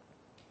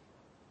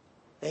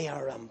 They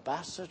are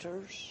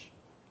ambassadors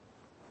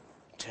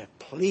to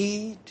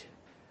plead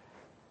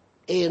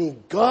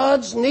in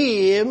God's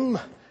name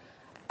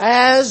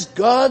as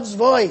God's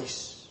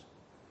voice.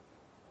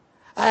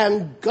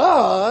 And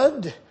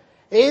God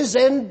is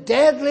in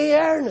deadly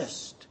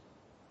earnest.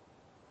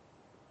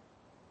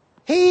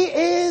 He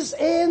is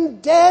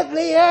in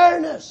deadly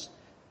earnest.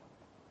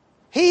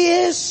 He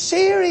is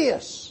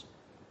serious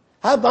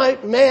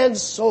about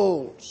men's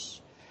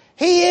souls.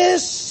 He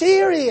is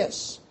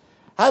serious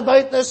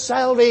about the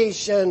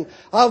salvation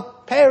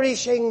of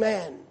perishing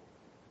men.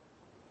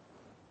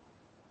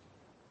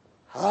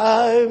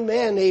 How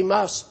many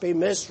must be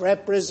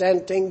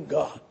misrepresenting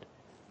God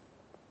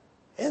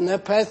in the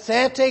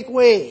pathetic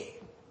way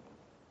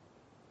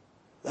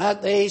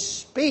that they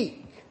speak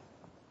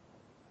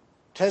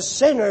to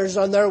sinners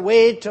on their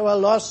way to a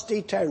lost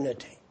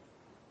eternity?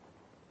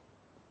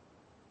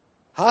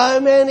 How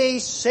many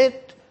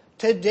sit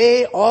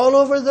today all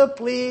over the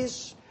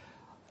place,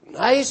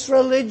 nice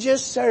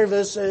religious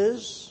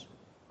services,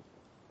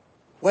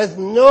 with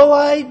no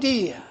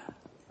idea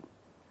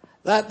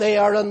that they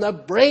are on the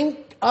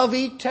brink of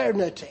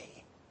eternity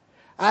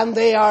and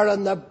they are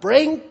on the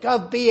brink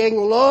of being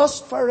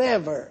lost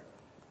forever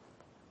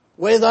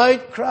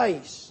without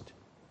Christ?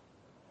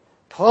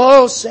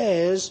 Paul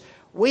says,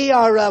 we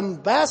are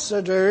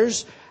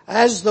ambassadors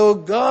as though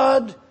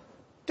God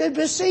did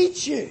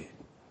beseech you.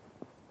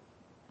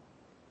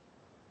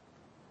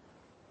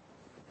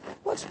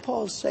 What's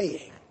Paul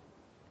saying?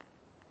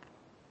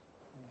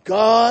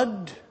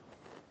 God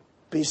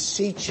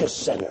beseeches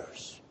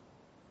sinners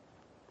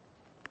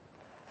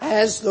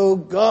as though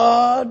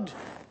God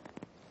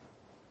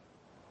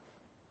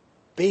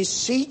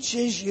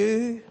beseeches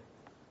you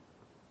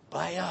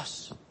by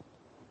us.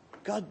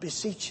 God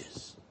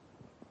beseeches.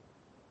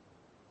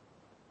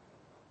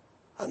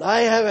 And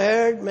I have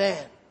heard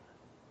men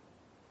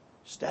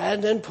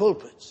stand in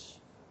pulpits,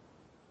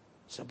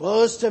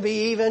 supposed to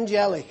be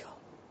evangelical,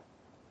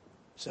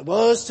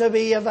 supposed to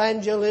be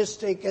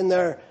evangelistic in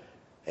their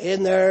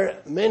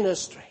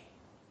ministry.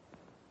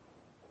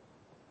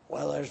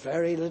 Well, there's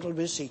very little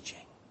beseeching.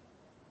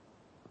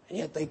 And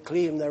yet they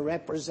claim they're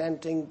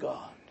representing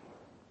God.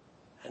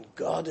 And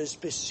God is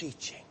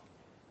beseeching.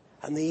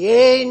 And the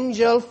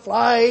angel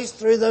flies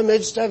through the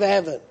midst of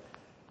heaven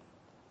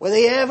with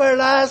the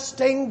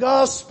everlasting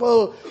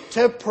gospel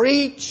to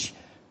preach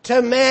to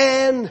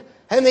men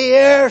and the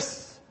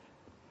earth.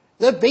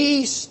 The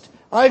beast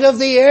out of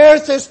the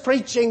earth is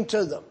preaching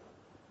to them.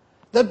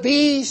 The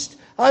beast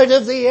out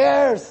of the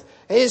earth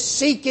is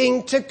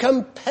seeking to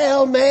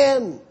compel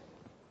men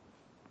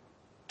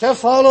to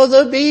follow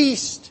the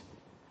beast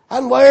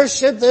and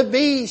worship the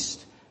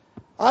beast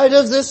out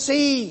of the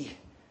sea,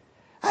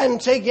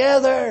 and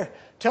together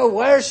to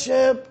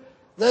worship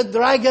the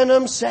dragon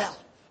himself.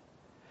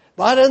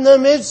 But in the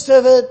midst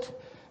of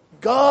it,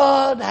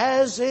 God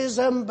has his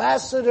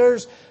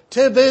ambassadors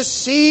to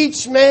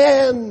beseech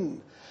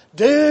men.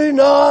 Do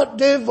not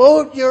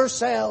devote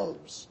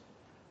yourselves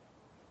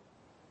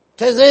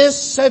to this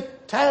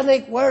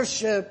satanic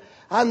worship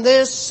and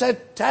this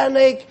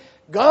satanic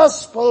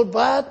gospel,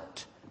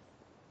 but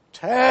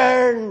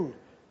turn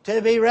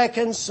to be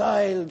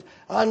reconciled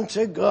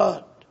unto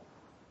God.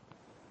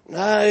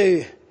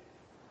 Now,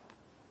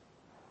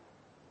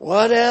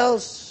 what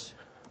else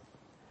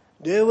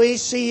do we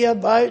see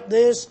about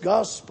this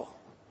gospel?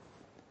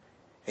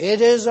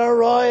 It is a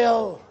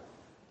royal,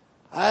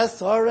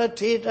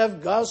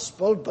 authoritative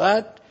gospel,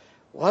 but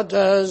what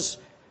does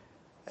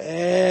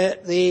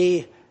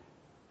the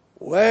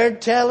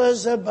Word tell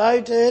us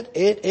about it?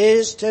 It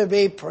is to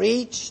be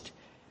preached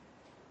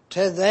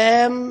to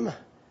them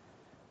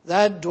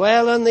that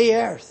dwell on the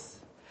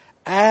earth,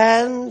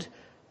 and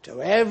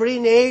to every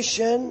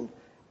nation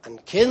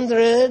and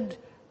kindred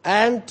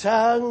and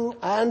tongue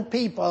and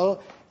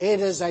people. It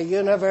is a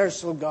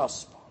universal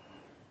gospel.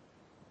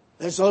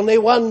 There's only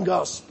one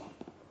gospel.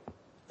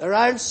 There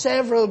aren't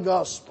several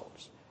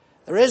gospels.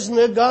 There isn't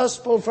a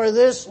gospel for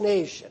this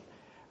nation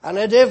and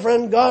a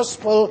different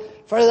gospel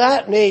for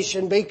that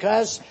nation,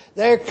 because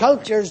their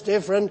culture's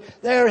different,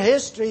 their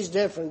history's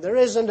different. There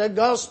isn't a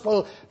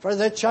gospel for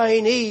the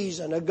Chinese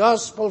and a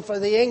gospel for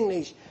the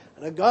English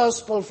and a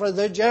gospel for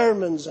the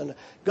Germans and a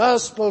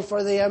gospel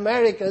for the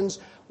Americans.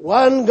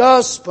 One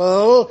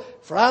gospel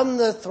from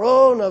the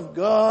throne of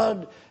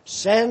God,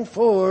 sent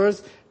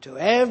forth to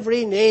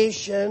every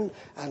nation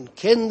and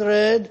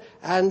kindred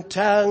and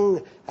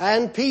tongue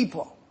and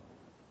people.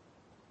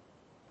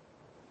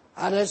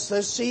 And it's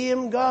the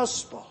same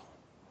gospel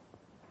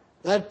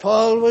that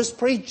Paul was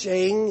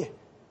preaching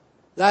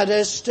that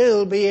is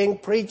still being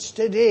preached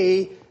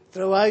today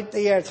throughout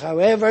the earth.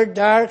 However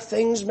dark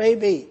things may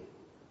be,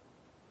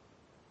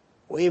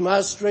 we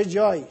must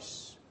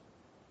rejoice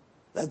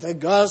that the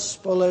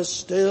gospel is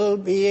still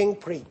being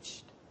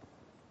preached,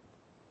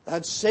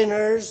 that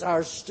sinners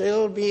are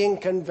still being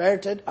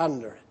converted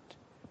under it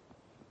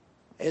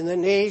in the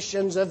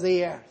nations of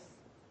the earth.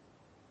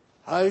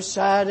 How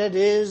sad it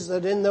is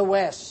that in the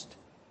West,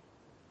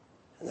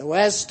 in the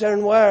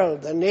Western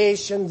world, the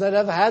nations that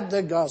have had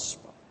the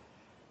gospel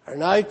are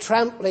now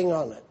trampling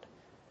on it,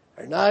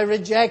 are now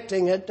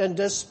rejecting it and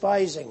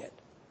despising it.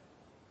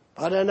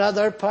 But in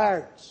other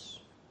parts,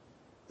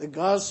 the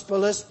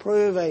gospel is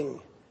proving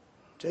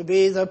to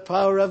be the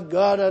power of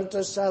God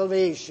unto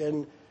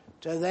salvation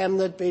to them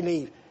that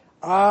believe.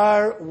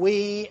 Are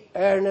we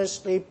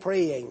earnestly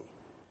praying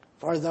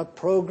for the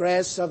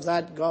progress of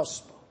that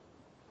gospel?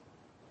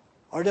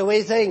 Or do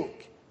we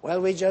think, well,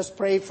 we just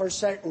pray for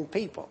certain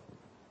people?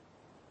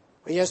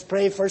 We just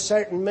pray for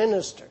certain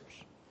ministers.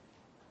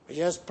 We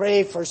just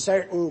pray for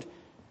certain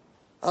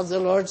of the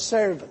Lord's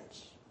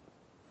servants.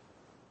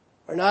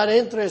 We're not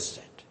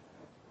interested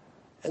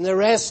in the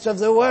rest of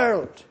the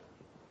world.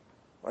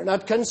 We're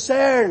not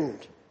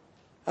concerned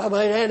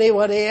about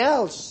anybody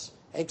else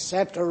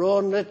except our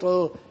own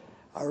little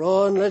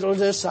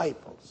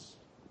disciples.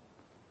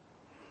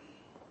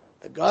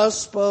 The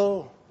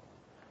gospel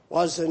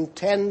was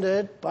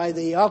intended by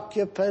the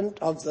occupant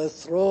of the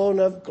throne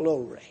of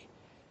glory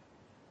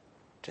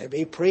to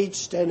be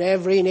preached in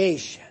every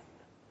nation,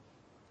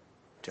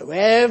 to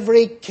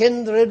every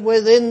kindred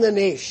within the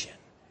nation,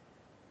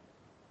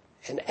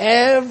 in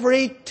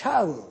every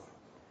tongue,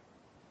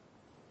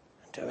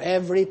 and to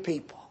every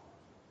people.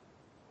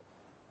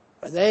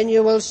 But then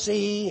you will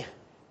see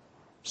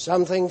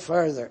something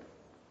further.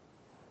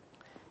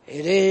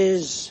 It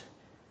is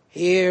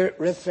here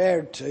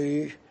referred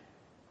to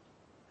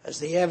as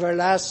the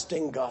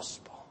everlasting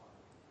gospel.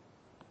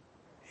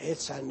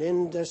 It's an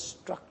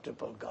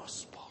indestructible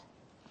gospel.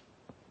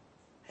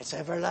 It's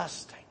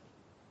everlasting.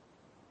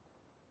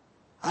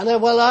 And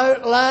it will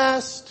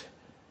outlast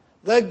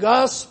the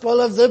gospel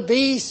of the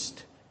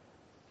beast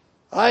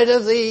out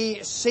of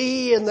the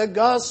sea and the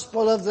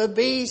gospel of the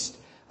beast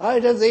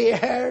out of the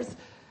earth.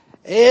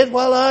 It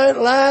will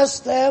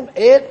outlast them.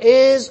 It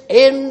is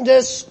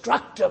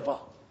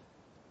indestructible.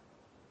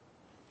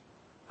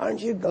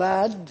 Aren't you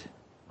glad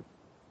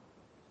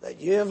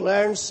that you have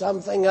learned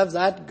something of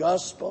that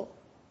gospel?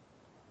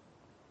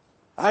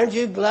 Aren't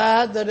you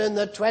glad that in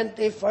the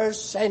 21st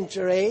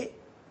century,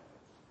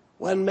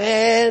 when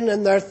men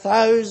and their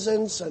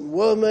thousands and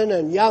women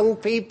and young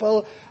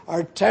people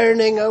are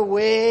turning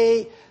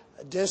away,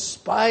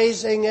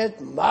 despising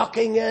it,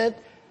 mocking it,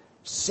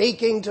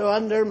 seeking to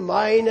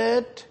undermine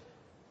it,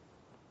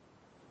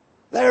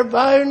 they're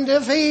bound to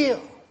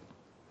feel,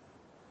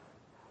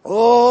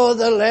 oh,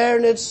 the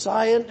learned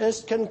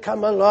scientist can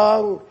come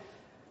along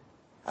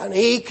and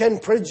he can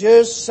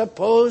produce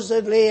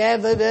supposedly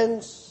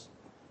evidence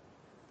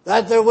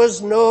that there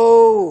was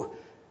no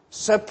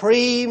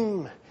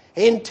supreme,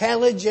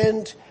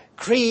 intelligent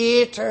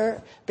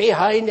creator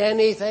behind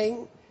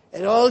anything.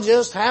 It all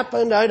just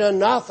happened out of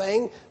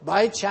nothing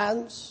by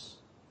chance.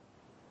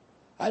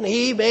 And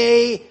he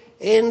may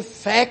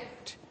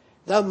infect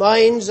the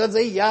minds of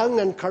the young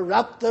and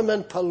corrupt them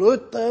and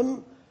pollute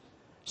them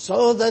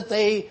so that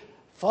they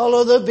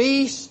follow the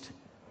beast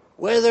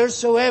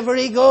whithersoever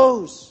he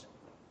goes.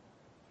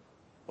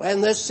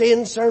 When the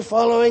saints are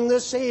following the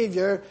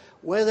Savior,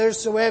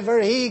 whithersoever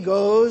he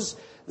goes,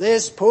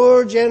 this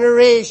poor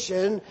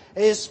generation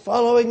is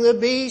following the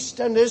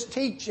beast and his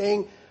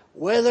teaching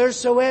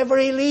whithersoever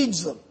he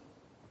leads them.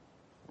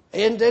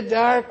 into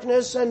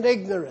darkness and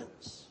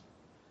ignorance.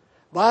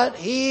 But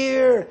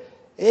here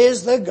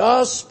is the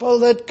gospel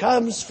that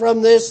comes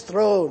from this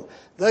throne.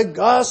 The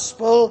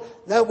gospel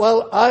that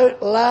will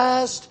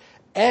outlast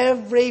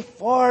every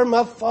form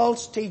of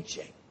false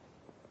teaching.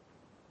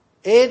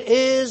 It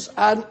is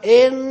an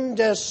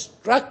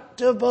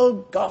indestructible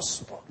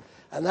gospel.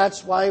 And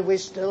that's why we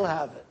still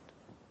have it.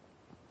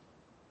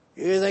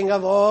 You think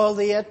of all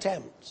the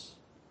attempts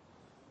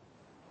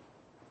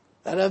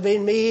that have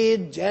been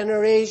made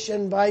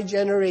generation by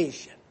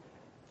generation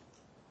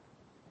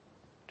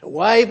to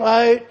wipe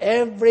out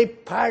every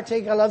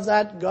particle of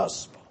that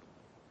gospel.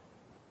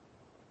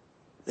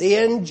 The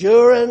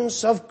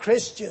endurance of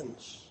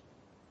Christians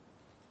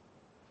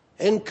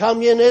in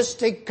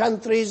communistic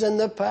countries in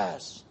the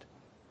past.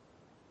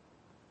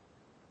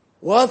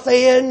 What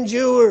they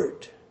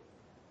endured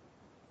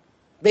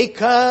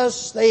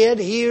because they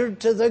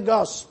adhered to the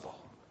gospel.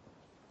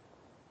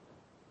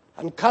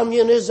 And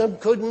communism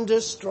couldn't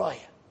destroy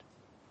it.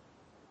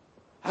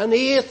 And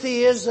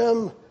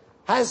atheism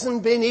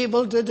hasn't been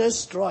able to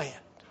destroy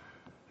it.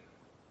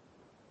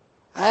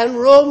 And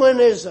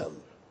Romanism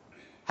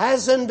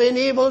hasn't been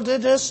able to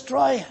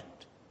destroy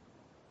it.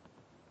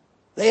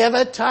 They have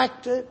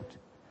attacked it.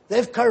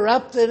 They've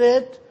corrupted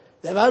it.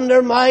 They've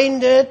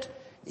undermined it.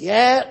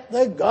 Yet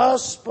the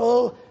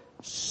gospel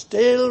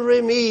still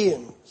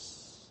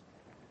remains.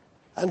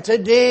 And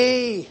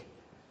today,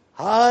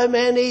 how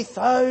many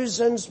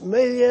thousands,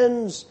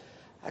 millions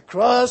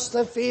across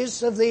the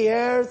face of the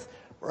earth,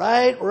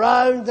 right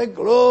round the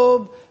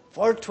globe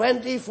for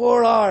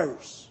 24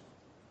 hours,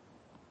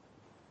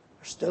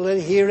 are still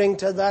adhering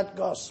to that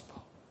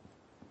gospel.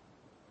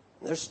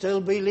 They're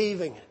still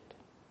believing it.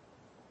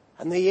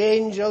 And the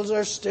angels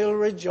are still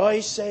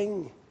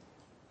rejoicing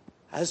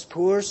as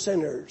poor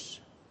sinners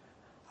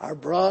are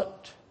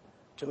brought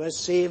to a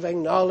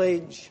saving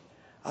knowledge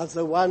of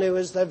the one who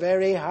is the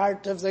very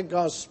heart of the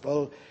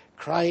gospel,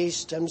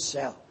 Christ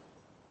himself.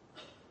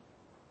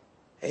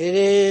 It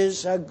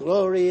is a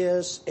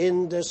glorious,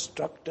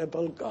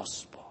 indestructible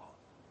gospel.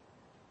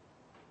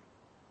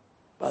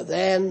 But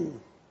then,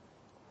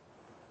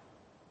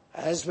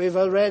 as we've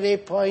already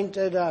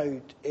pointed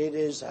out, it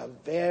is a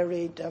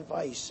very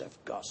divisive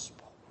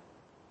gospel.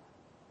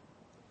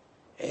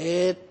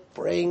 It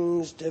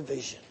brings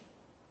division.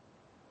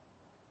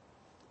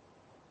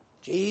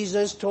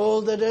 Jesus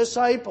told the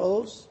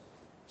disciples,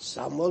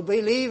 some will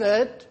believe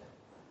it,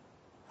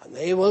 and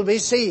they will be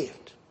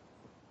saved.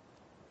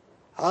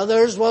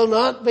 Others will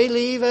not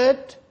believe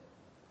it,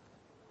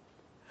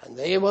 and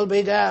they will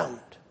be damned.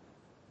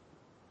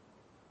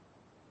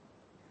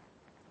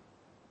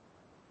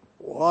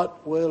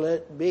 What will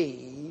it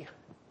be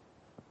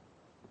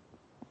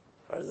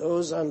for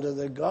those under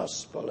the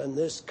gospel in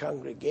this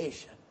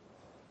congregation?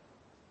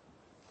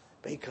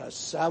 Because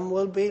some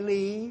will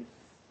believe,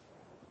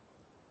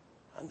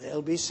 and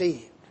they'll be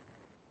saved.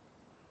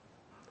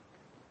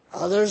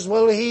 Others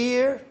will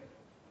hear,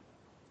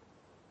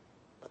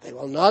 but they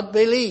will not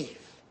believe.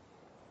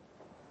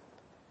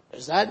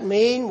 Does that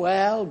mean,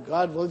 well,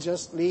 God will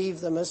just leave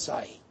them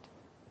aside?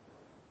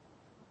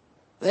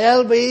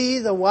 They'll be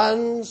the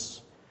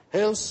ones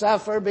who'll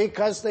suffer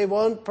because they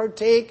won't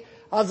partake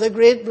of the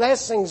great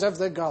blessings of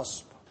the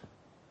gospel.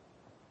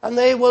 And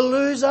they will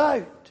lose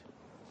out.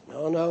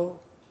 No.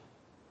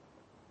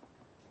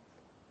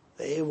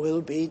 They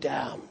will be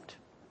damned.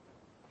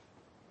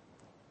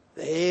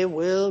 They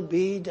will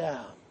be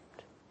damned.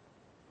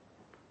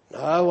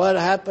 Now what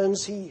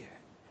happens here?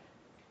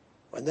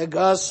 When the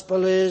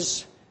gospel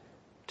is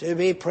to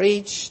be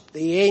preached,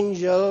 the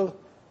angel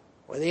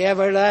with the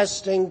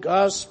everlasting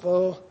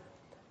gospel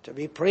to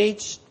be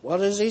preached, what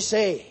does he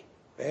say?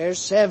 Verse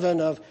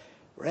 7 of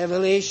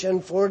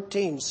Revelation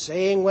 14,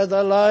 saying with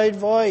a loud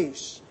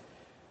voice,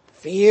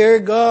 fear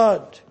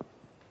God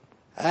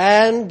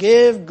and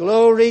give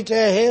glory to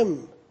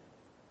him,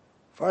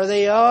 for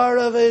the hour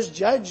of his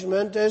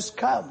judgment is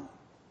come.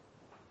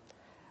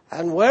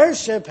 And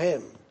worship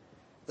him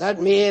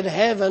that made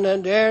heaven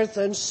and earth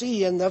and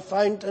sea and the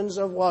fountains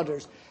of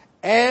waters.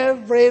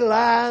 Every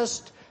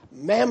last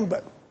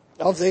member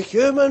of the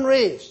human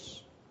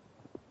race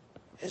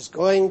is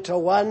going to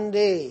one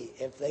day,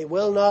 if they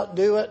will not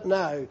do it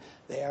now,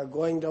 they are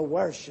going to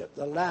worship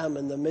the Lamb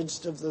in the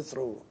midst of the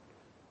throne.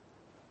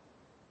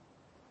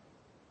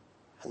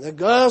 And the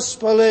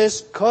gospel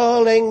is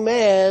calling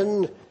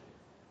men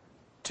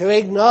to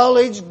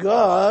acknowledge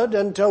God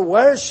and to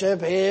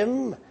worship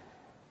him,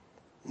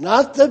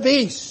 not the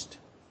beast.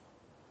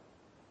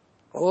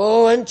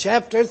 Oh, in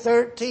chapter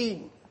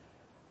 13,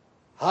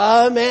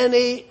 how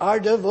many are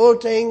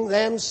devoting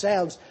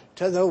themselves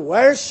to the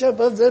worship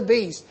of the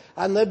beast,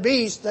 and the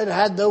beast that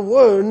had the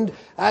wound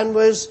and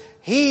was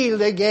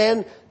healed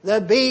again, the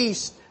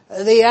beast,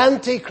 the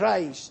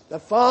Antichrist, the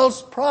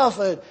false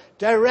prophet,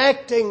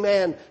 directing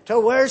men to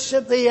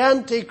worship the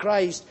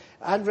Antichrist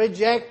and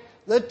reject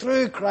the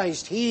true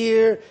Christ.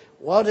 Here,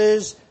 what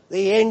is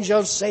the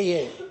angel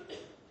saying?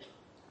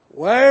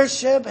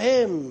 Worship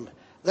him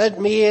that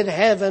made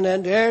heaven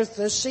and earth,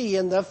 the sea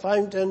and the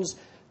fountains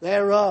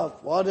thereof.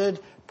 What did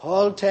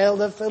Paul tells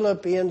the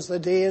Philippians the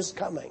day is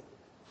coming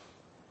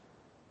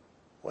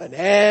when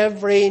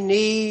every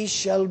knee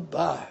shall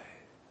bow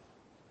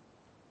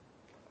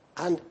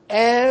and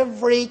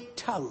every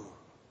tongue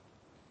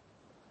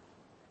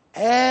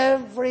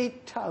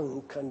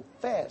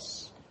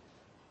confess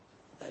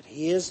that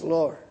he is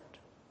Lord.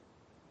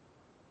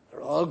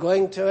 They're all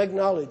going to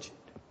acknowledge it.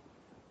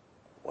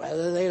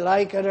 Whether they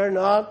like it or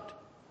not,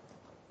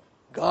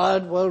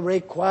 God will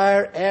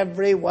require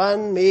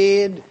everyone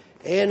made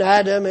in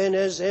Adam in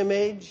his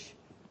image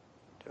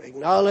to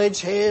acknowledge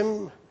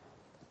him,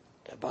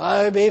 to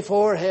bow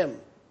before him,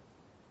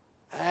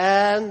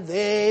 and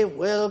they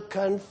will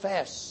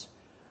confess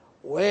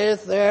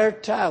with their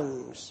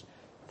tongues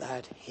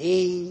that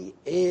he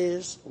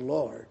is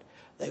Lord.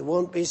 They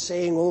won't be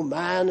saying, oh,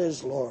 man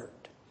is Lord.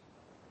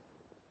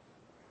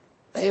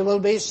 They will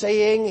be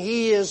saying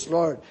he is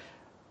Lord.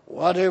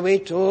 What are we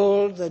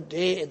told?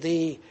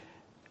 The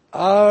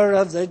hour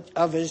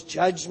of his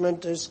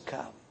judgment is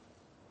come.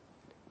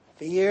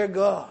 Fear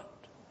God,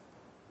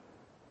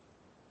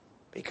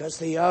 because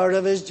the hour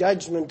of his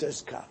judgment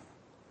has come.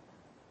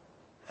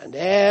 And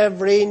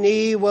every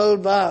knee will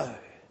bow,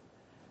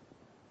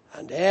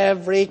 and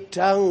every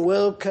tongue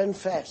will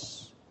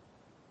confess,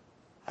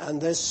 and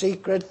the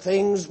secret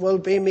things will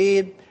be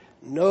made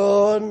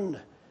known,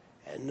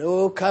 and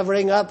no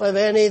covering up of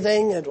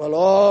anything. It will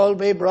all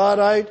be brought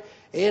out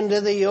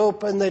into the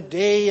open the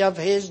day of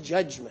his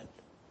judgment.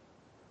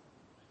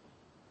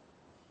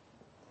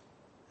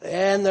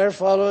 Then there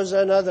follows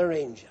another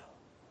angel.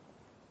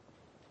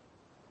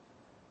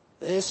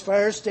 This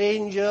first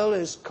angel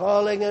is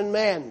calling on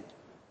men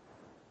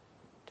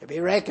to be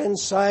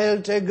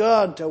reconciled to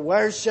God, to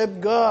worship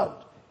God,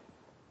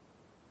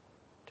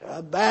 to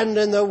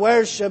abandon the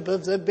worship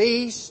of the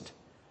beast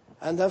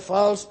and the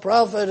false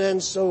prophet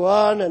and so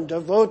on, and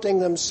devoting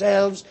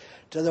themselves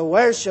to the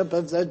worship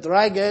of the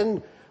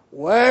dragon.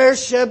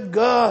 Worship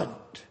God.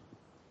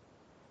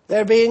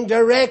 They're being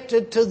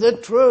directed to the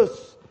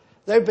truth.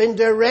 They've been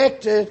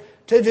directed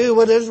to do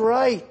what is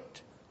right.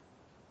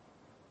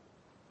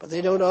 But they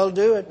don't all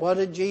do it. What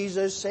did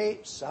Jesus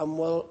say? Some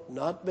will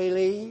not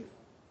believe,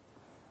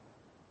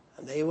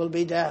 and they will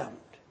be damned.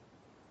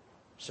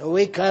 So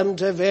we come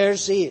to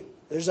verse 8.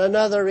 There's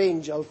another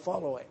angel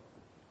following.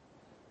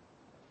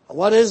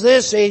 What is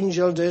this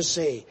angel to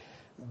say?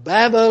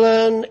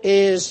 Babylon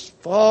is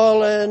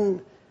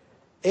fallen,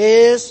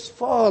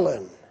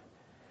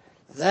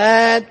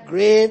 that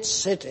great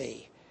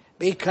city,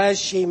 because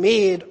she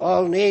made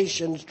all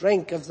nations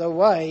drink of the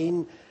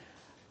wine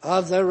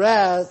of the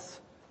wrath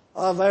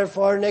of her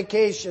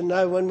fornication.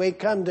 Now when we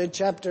come to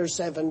chapter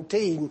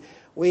 17,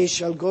 we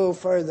shall go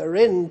further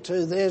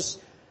into this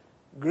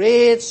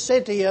great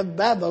city of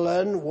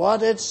Babylon,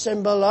 what it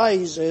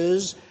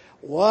symbolizes,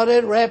 what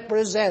it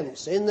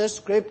represents. In the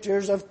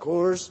scriptures, of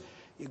course,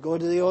 you go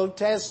to the Old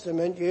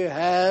Testament, you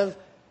have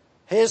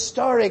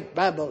historic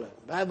Babylon.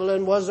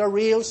 Babylon was a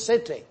real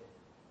city.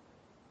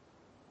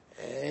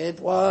 It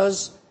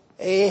was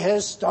a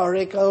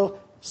historical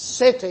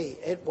city.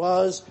 It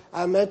was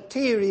a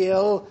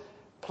material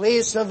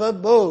place of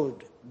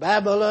abode.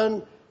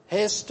 Babylon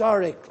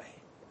historically.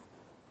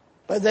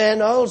 But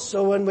then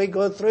also when we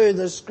go through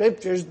the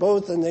scriptures,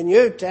 both in the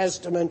New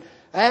Testament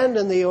and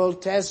in the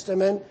Old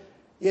Testament,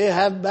 you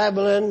have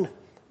Babylon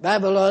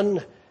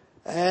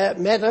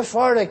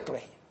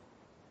metaphorically.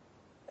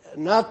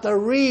 Not the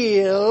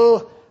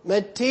real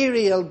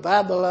material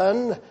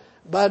Babylon,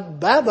 but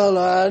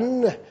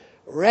Babylon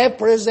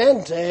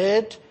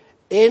represented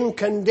in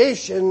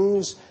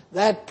conditions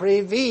that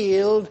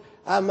prevailed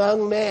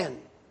among men.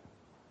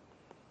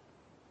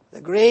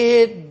 The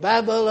great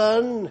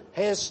Babylon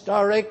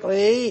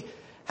historically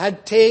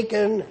had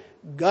taken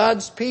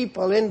God's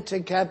people into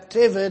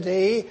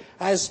captivity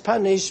as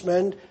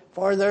punishment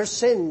for their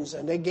sins.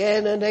 And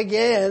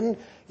again,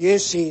 you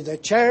see the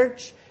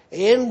church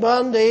in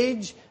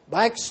bondage,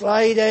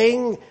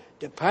 backsliding,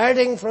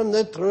 departing from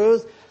the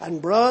truth, and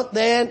brought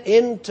then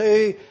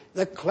into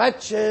the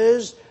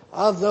clutches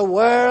of the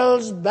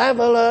world's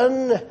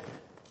Babylon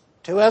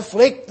to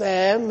afflict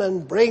them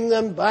and bring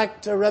them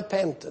back to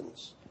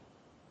repentance.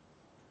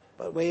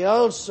 But we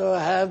also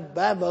have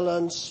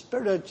Babylon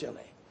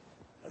spiritually.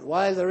 And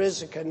while there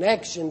is a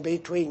connection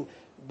between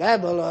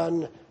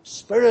Babylon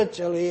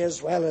spiritually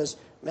as well as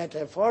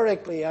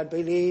metaphorically, I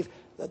believe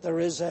that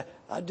there is a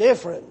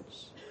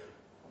difference.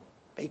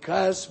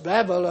 Because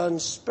Babylon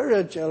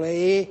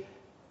spiritually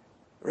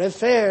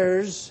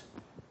refers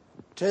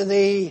to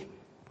the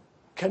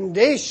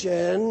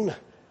condition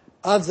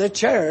of the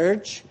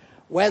church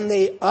when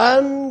the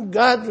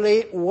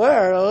ungodly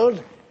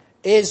world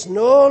is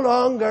no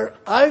longer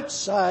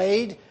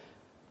outside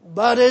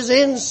but is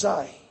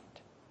inside.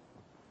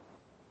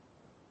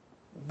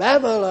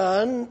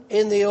 Babylon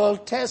in the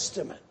Old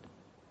Testament,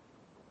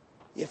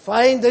 you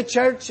find the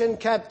church in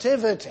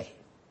captivity.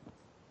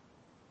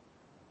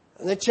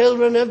 And the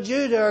children of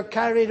Judah are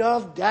carried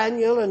off,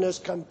 Daniel and his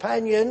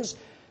companions,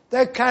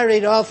 they're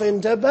carried off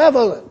into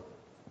Babylon.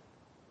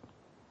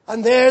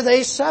 And there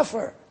they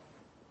suffer.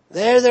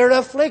 There they're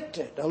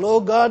afflicted.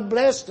 Although God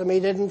blessed them, He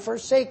didn't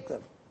forsake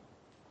them.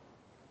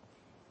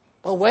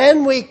 But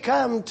when we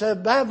come to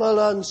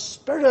Babylon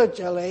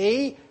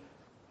spiritually,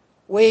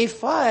 we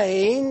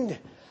find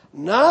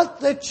not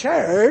the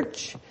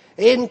church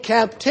in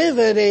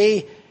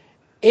captivity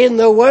in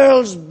the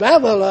world's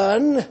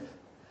Babylon,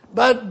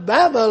 but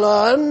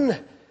Babylon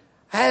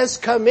has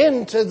come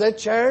into the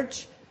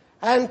church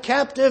and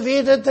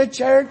captivated the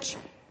church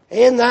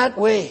in that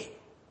way.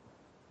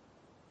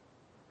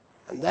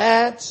 And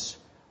that's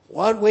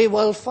what we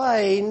will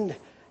find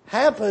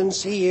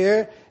happens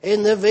here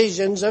in the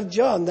visions of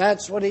John.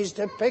 That's what he's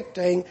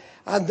depicting.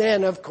 And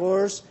then, of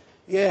course,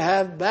 you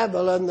have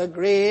Babylon the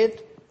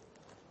Great,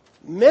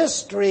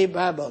 Mystery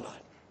Babylon.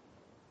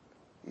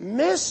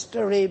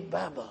 Mystery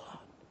Babylon.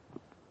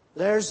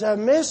 There's a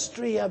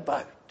mystery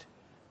about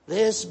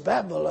this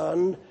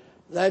Babylon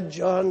that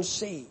John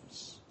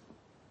sees.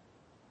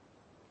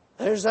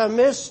 There's a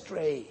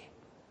mystery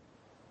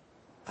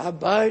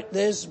about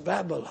this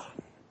Babylon.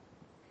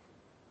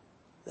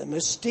 The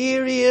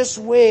mysterious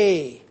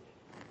way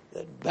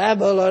that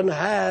Babylon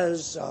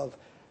has of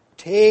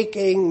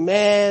taking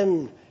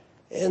men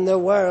in the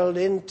world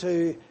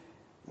into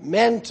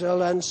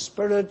mental and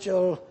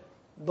spiritual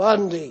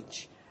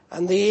bondage.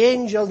 And the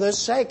angel, the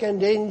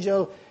second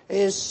angel,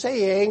 is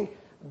saying,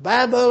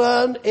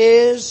 Babylon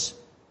is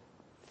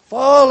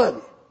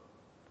fallen.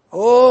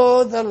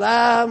 Oh, the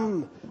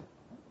Lamb,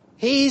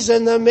 He's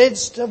in the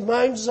midst of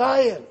Mount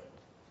Zion.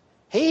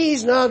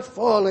 He's not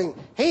falling,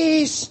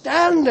 He's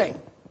standing.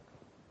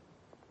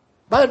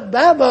 But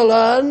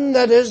Babylon,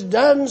 that has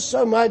done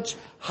so much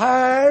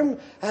harm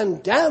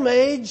and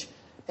damage,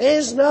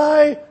 is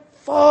now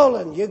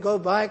fallen. You go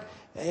back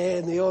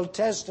in the Old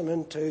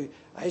Testament to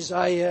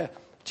Isaiah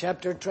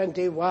chapter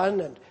 21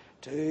 and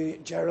to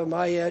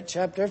Jeremiah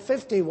chapter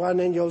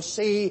 51, and you'll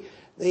see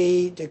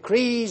the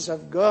decrees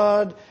of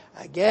God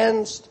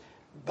against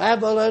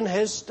Babylon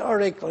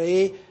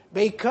historically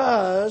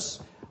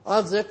because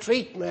of the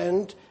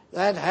treatment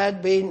that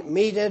had been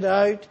meted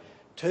out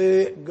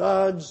to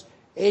God's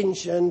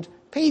ancient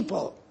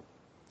people.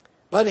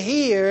 But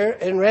here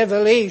in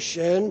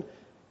Revelation,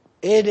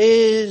 it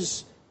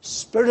is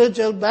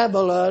spiritual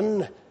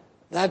Babylon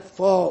that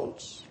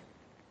falls.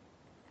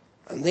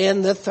 And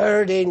then the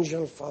third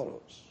angel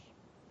follows.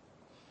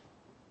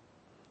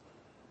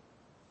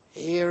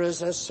 Here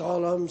is a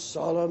solemn,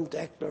 solemn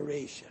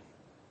declaration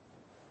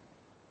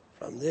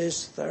from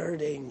this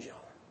third angel.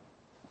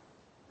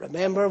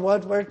 Remember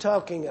what we're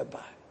talking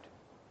about.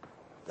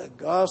 The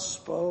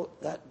gospel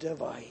that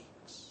divides.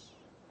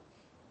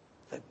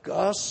 The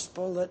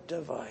gospel that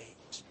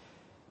divides.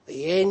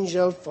 The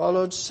angel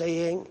followed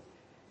saying,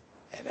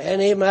 if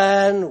any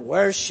man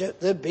worship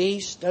the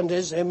beast and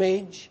his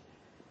image,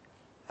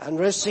 and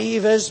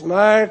receive his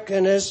mark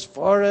in his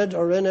forehead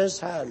or in his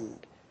hand,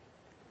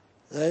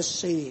 the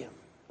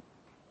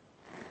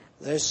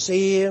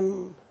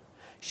same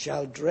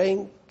shall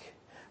drink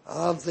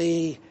of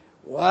the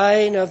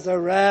wine of the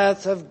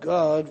wrath of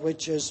God,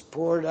 which is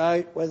poured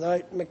out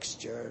without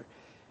mixture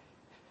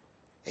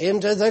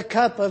into the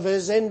cup of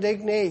his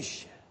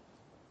indignation.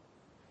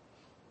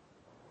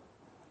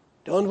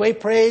 Don't we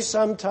pray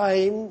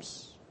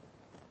sometimes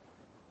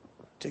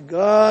to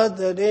God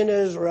that in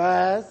his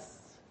wrath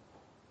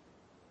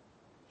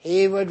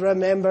He would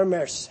remember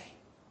mercy?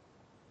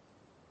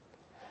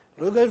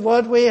 Look at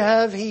what we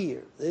have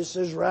here. This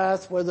is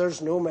wrath where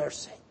there's no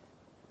mercy.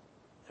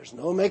 There's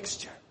no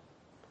mixture.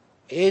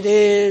 It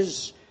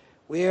is,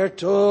 we are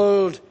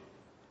told,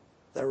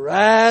 the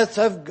wrath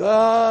of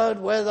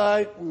God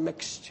without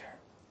mixture.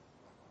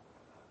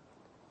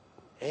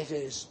 It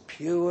is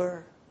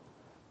pure,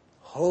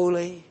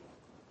 holy,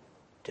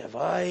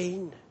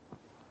 divine,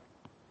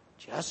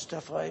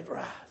 justified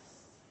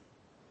wrath.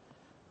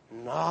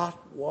 Not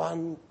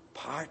one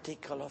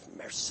particle of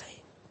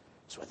mercy.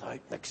 It's without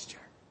mixture.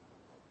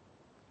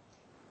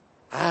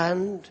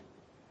 And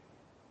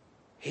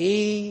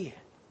he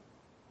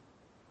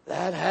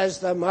that has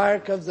the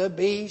mark of the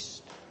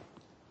beast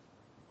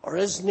or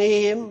his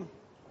name,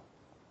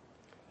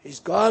 he's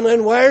gone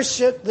and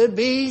worshipped the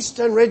beast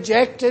and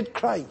rejected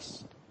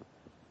Christ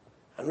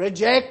and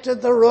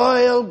rejected the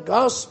royal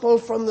gospel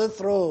from the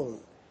throne.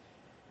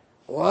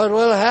 What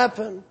will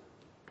happen?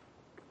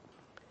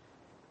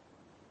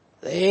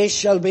 They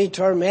shall be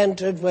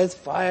tormented with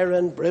fire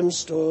and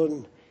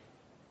brimstone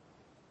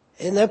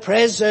in the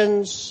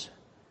presence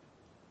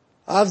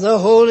of the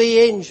holy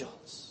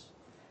angels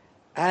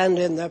and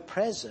in the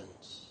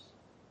presence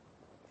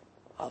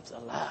of the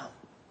Lamb.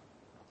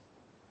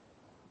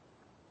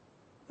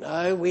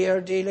 Now we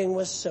are dealing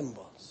with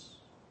symbols.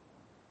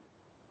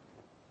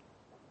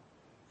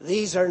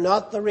 These are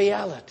not the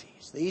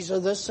realities. These are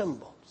the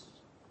symbols.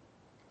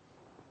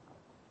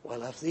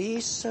 Well, if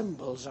these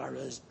symbols are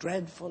as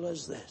dreadful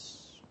as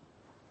this,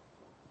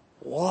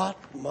 what,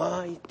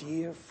 my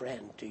dear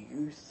friend, do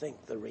you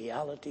think the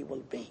reality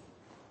will be?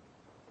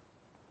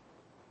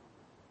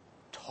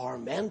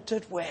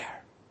 Tormented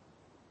where?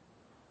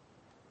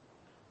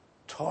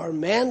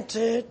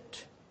 Tormented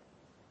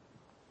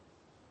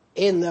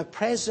in the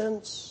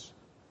presence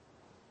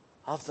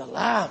of the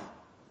Lamb.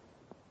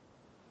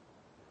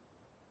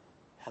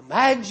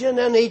 Imagine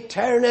an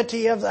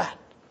eternity of that.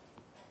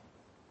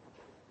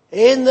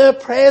 In the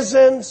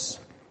presence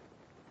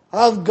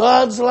of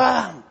God's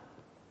Lamb.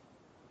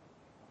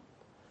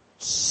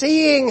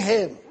 Seeing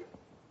Him.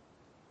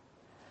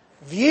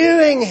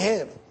 Viewing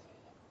Him.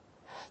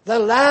 The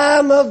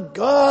Lamb of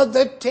God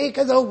that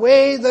taketh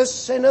away the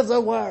sin of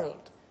the world.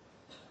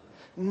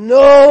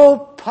 No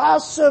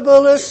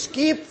possible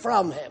escape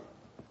from Him.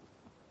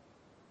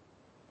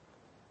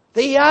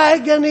 The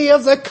agony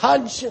of the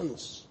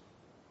conscience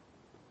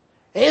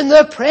in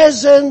the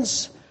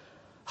presence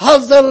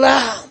of the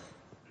Lamb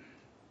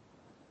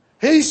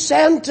who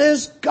sent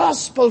His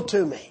gospel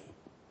to me.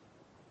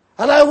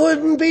 And I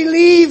wouldn't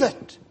believe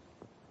it.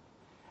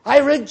 I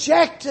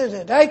rejected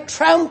it. I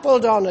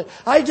trampled on it.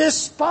 I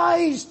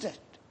despised it.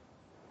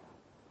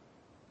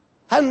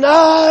 And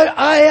now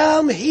I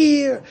am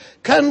here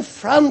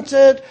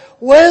confronted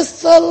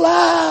with the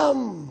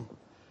Lamb.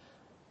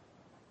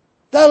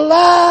 The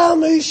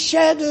Lamb who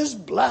shed His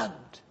blood.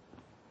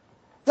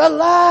 The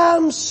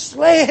Lamb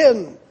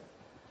slain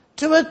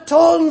to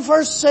atone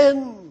for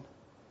sin.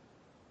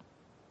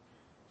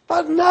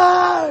 But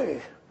now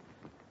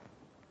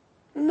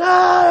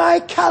I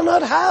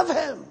cannot have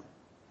Him.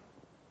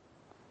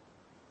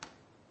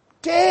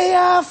 Day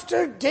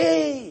after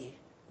day,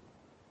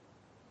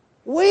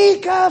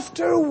 week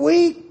after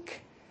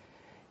week,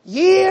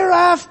 year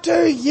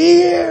after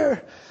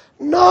year,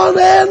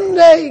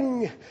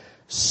 non-ending,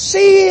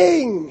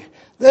 seeing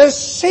the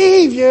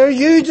Savior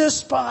you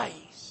despised.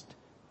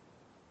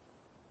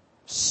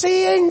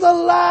 Seeing the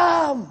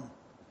Lamb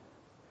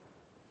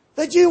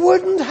that you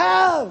wouldn't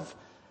have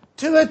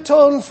to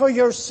atone for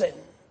your sin.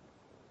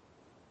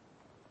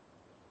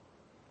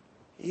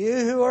 You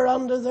who are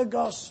under the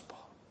gospel.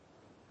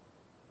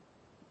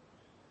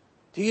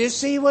 Do you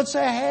see what's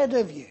ahead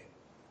of you?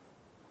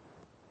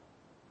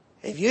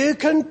 If you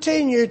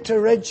continue to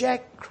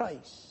reject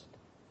Christ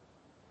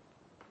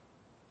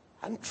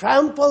and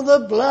trample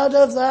the blood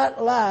of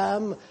that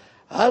Lamb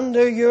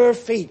under your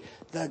feet,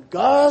 the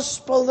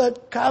gospel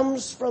that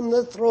comes from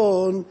the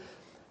throne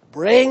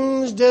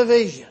brings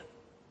division.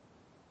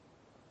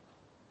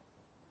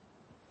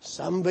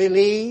 Some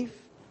believe,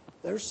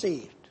 they're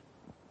saved.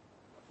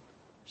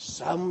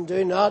 Some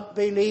do not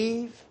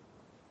believe,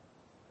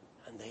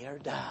 and they are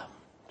damned.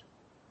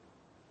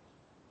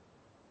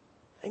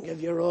 Think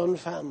of your own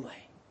family.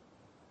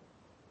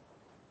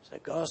 It's the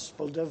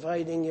gospel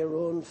dividing your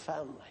own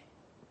family.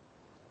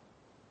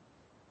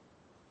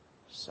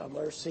 Some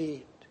are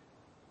saved.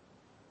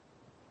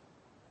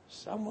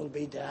 Some will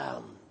be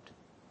damned.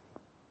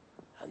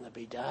 And they'll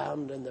be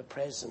damned in the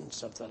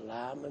presence of the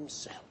Lamb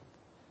Himself.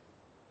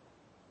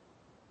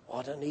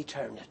 What an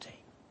eternity.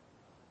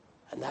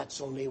 And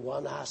that's only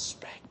one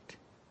aspect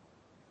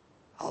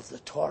of the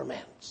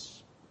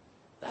torments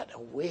that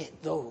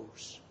await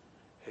those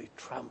who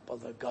trample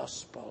the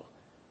gospel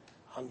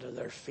under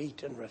their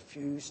feet and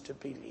refuse to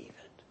believe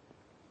it.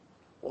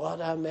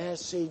 What a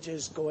message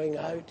is going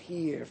out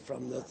here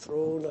from the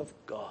throne of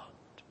God.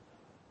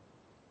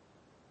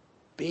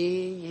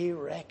 Be ye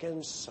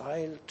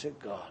reconciled to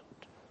God.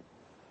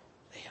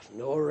 They have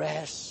no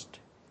rest,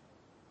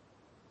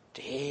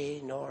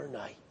 day nor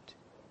night.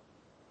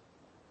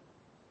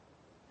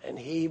 In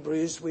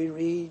Hebrews we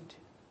read,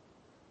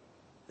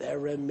 there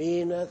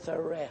remaineth a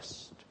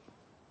rest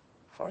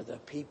for the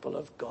people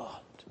of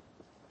God.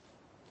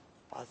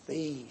 But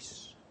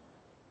these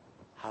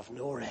have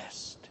no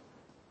rest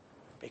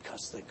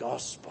because the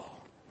gospel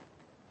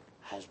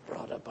has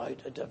brought about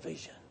a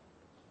division.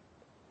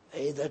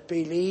 They that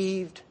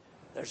believed,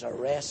 there's a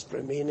rest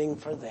remaining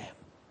for them.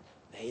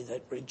 They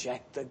that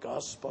reject the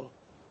gospel,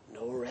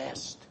 no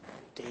rest,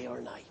 day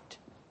or night.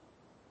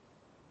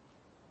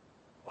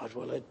 What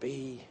will it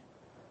be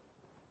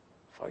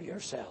for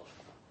yourself?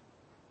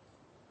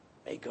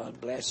 May God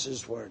bless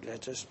His word.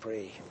 Let us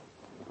pray.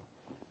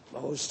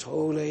 Most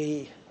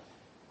holy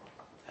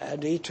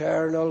and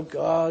eternal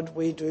God,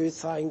 we do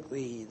thank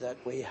Thee that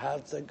we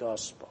have the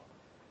gospel.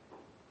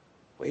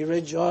 We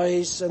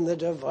rejoice in the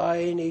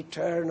divine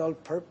eternal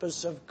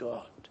purpose of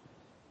God,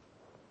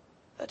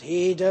 that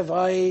He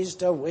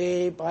devised a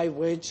way by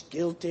which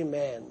guilty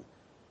men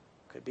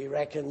could be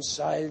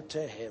reconciled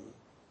to Him.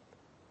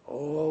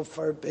 Oh,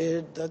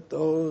 forbid that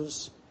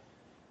those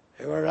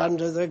who are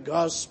under the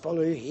gospel,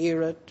 who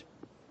hear it,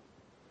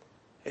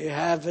 who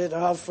have it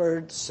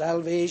offered,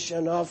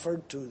 salvation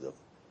offered to them,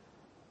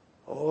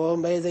 oh,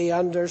 may they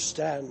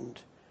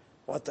understand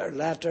what their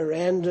latter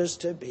end is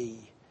to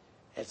be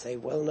if they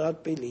will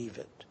not believe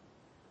it.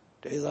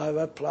 Do Thou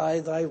apply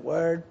Thy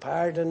word,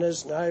 pardon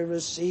us now,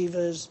 receive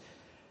us,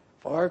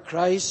 for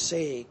Christ's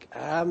sake.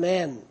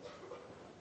 Amen.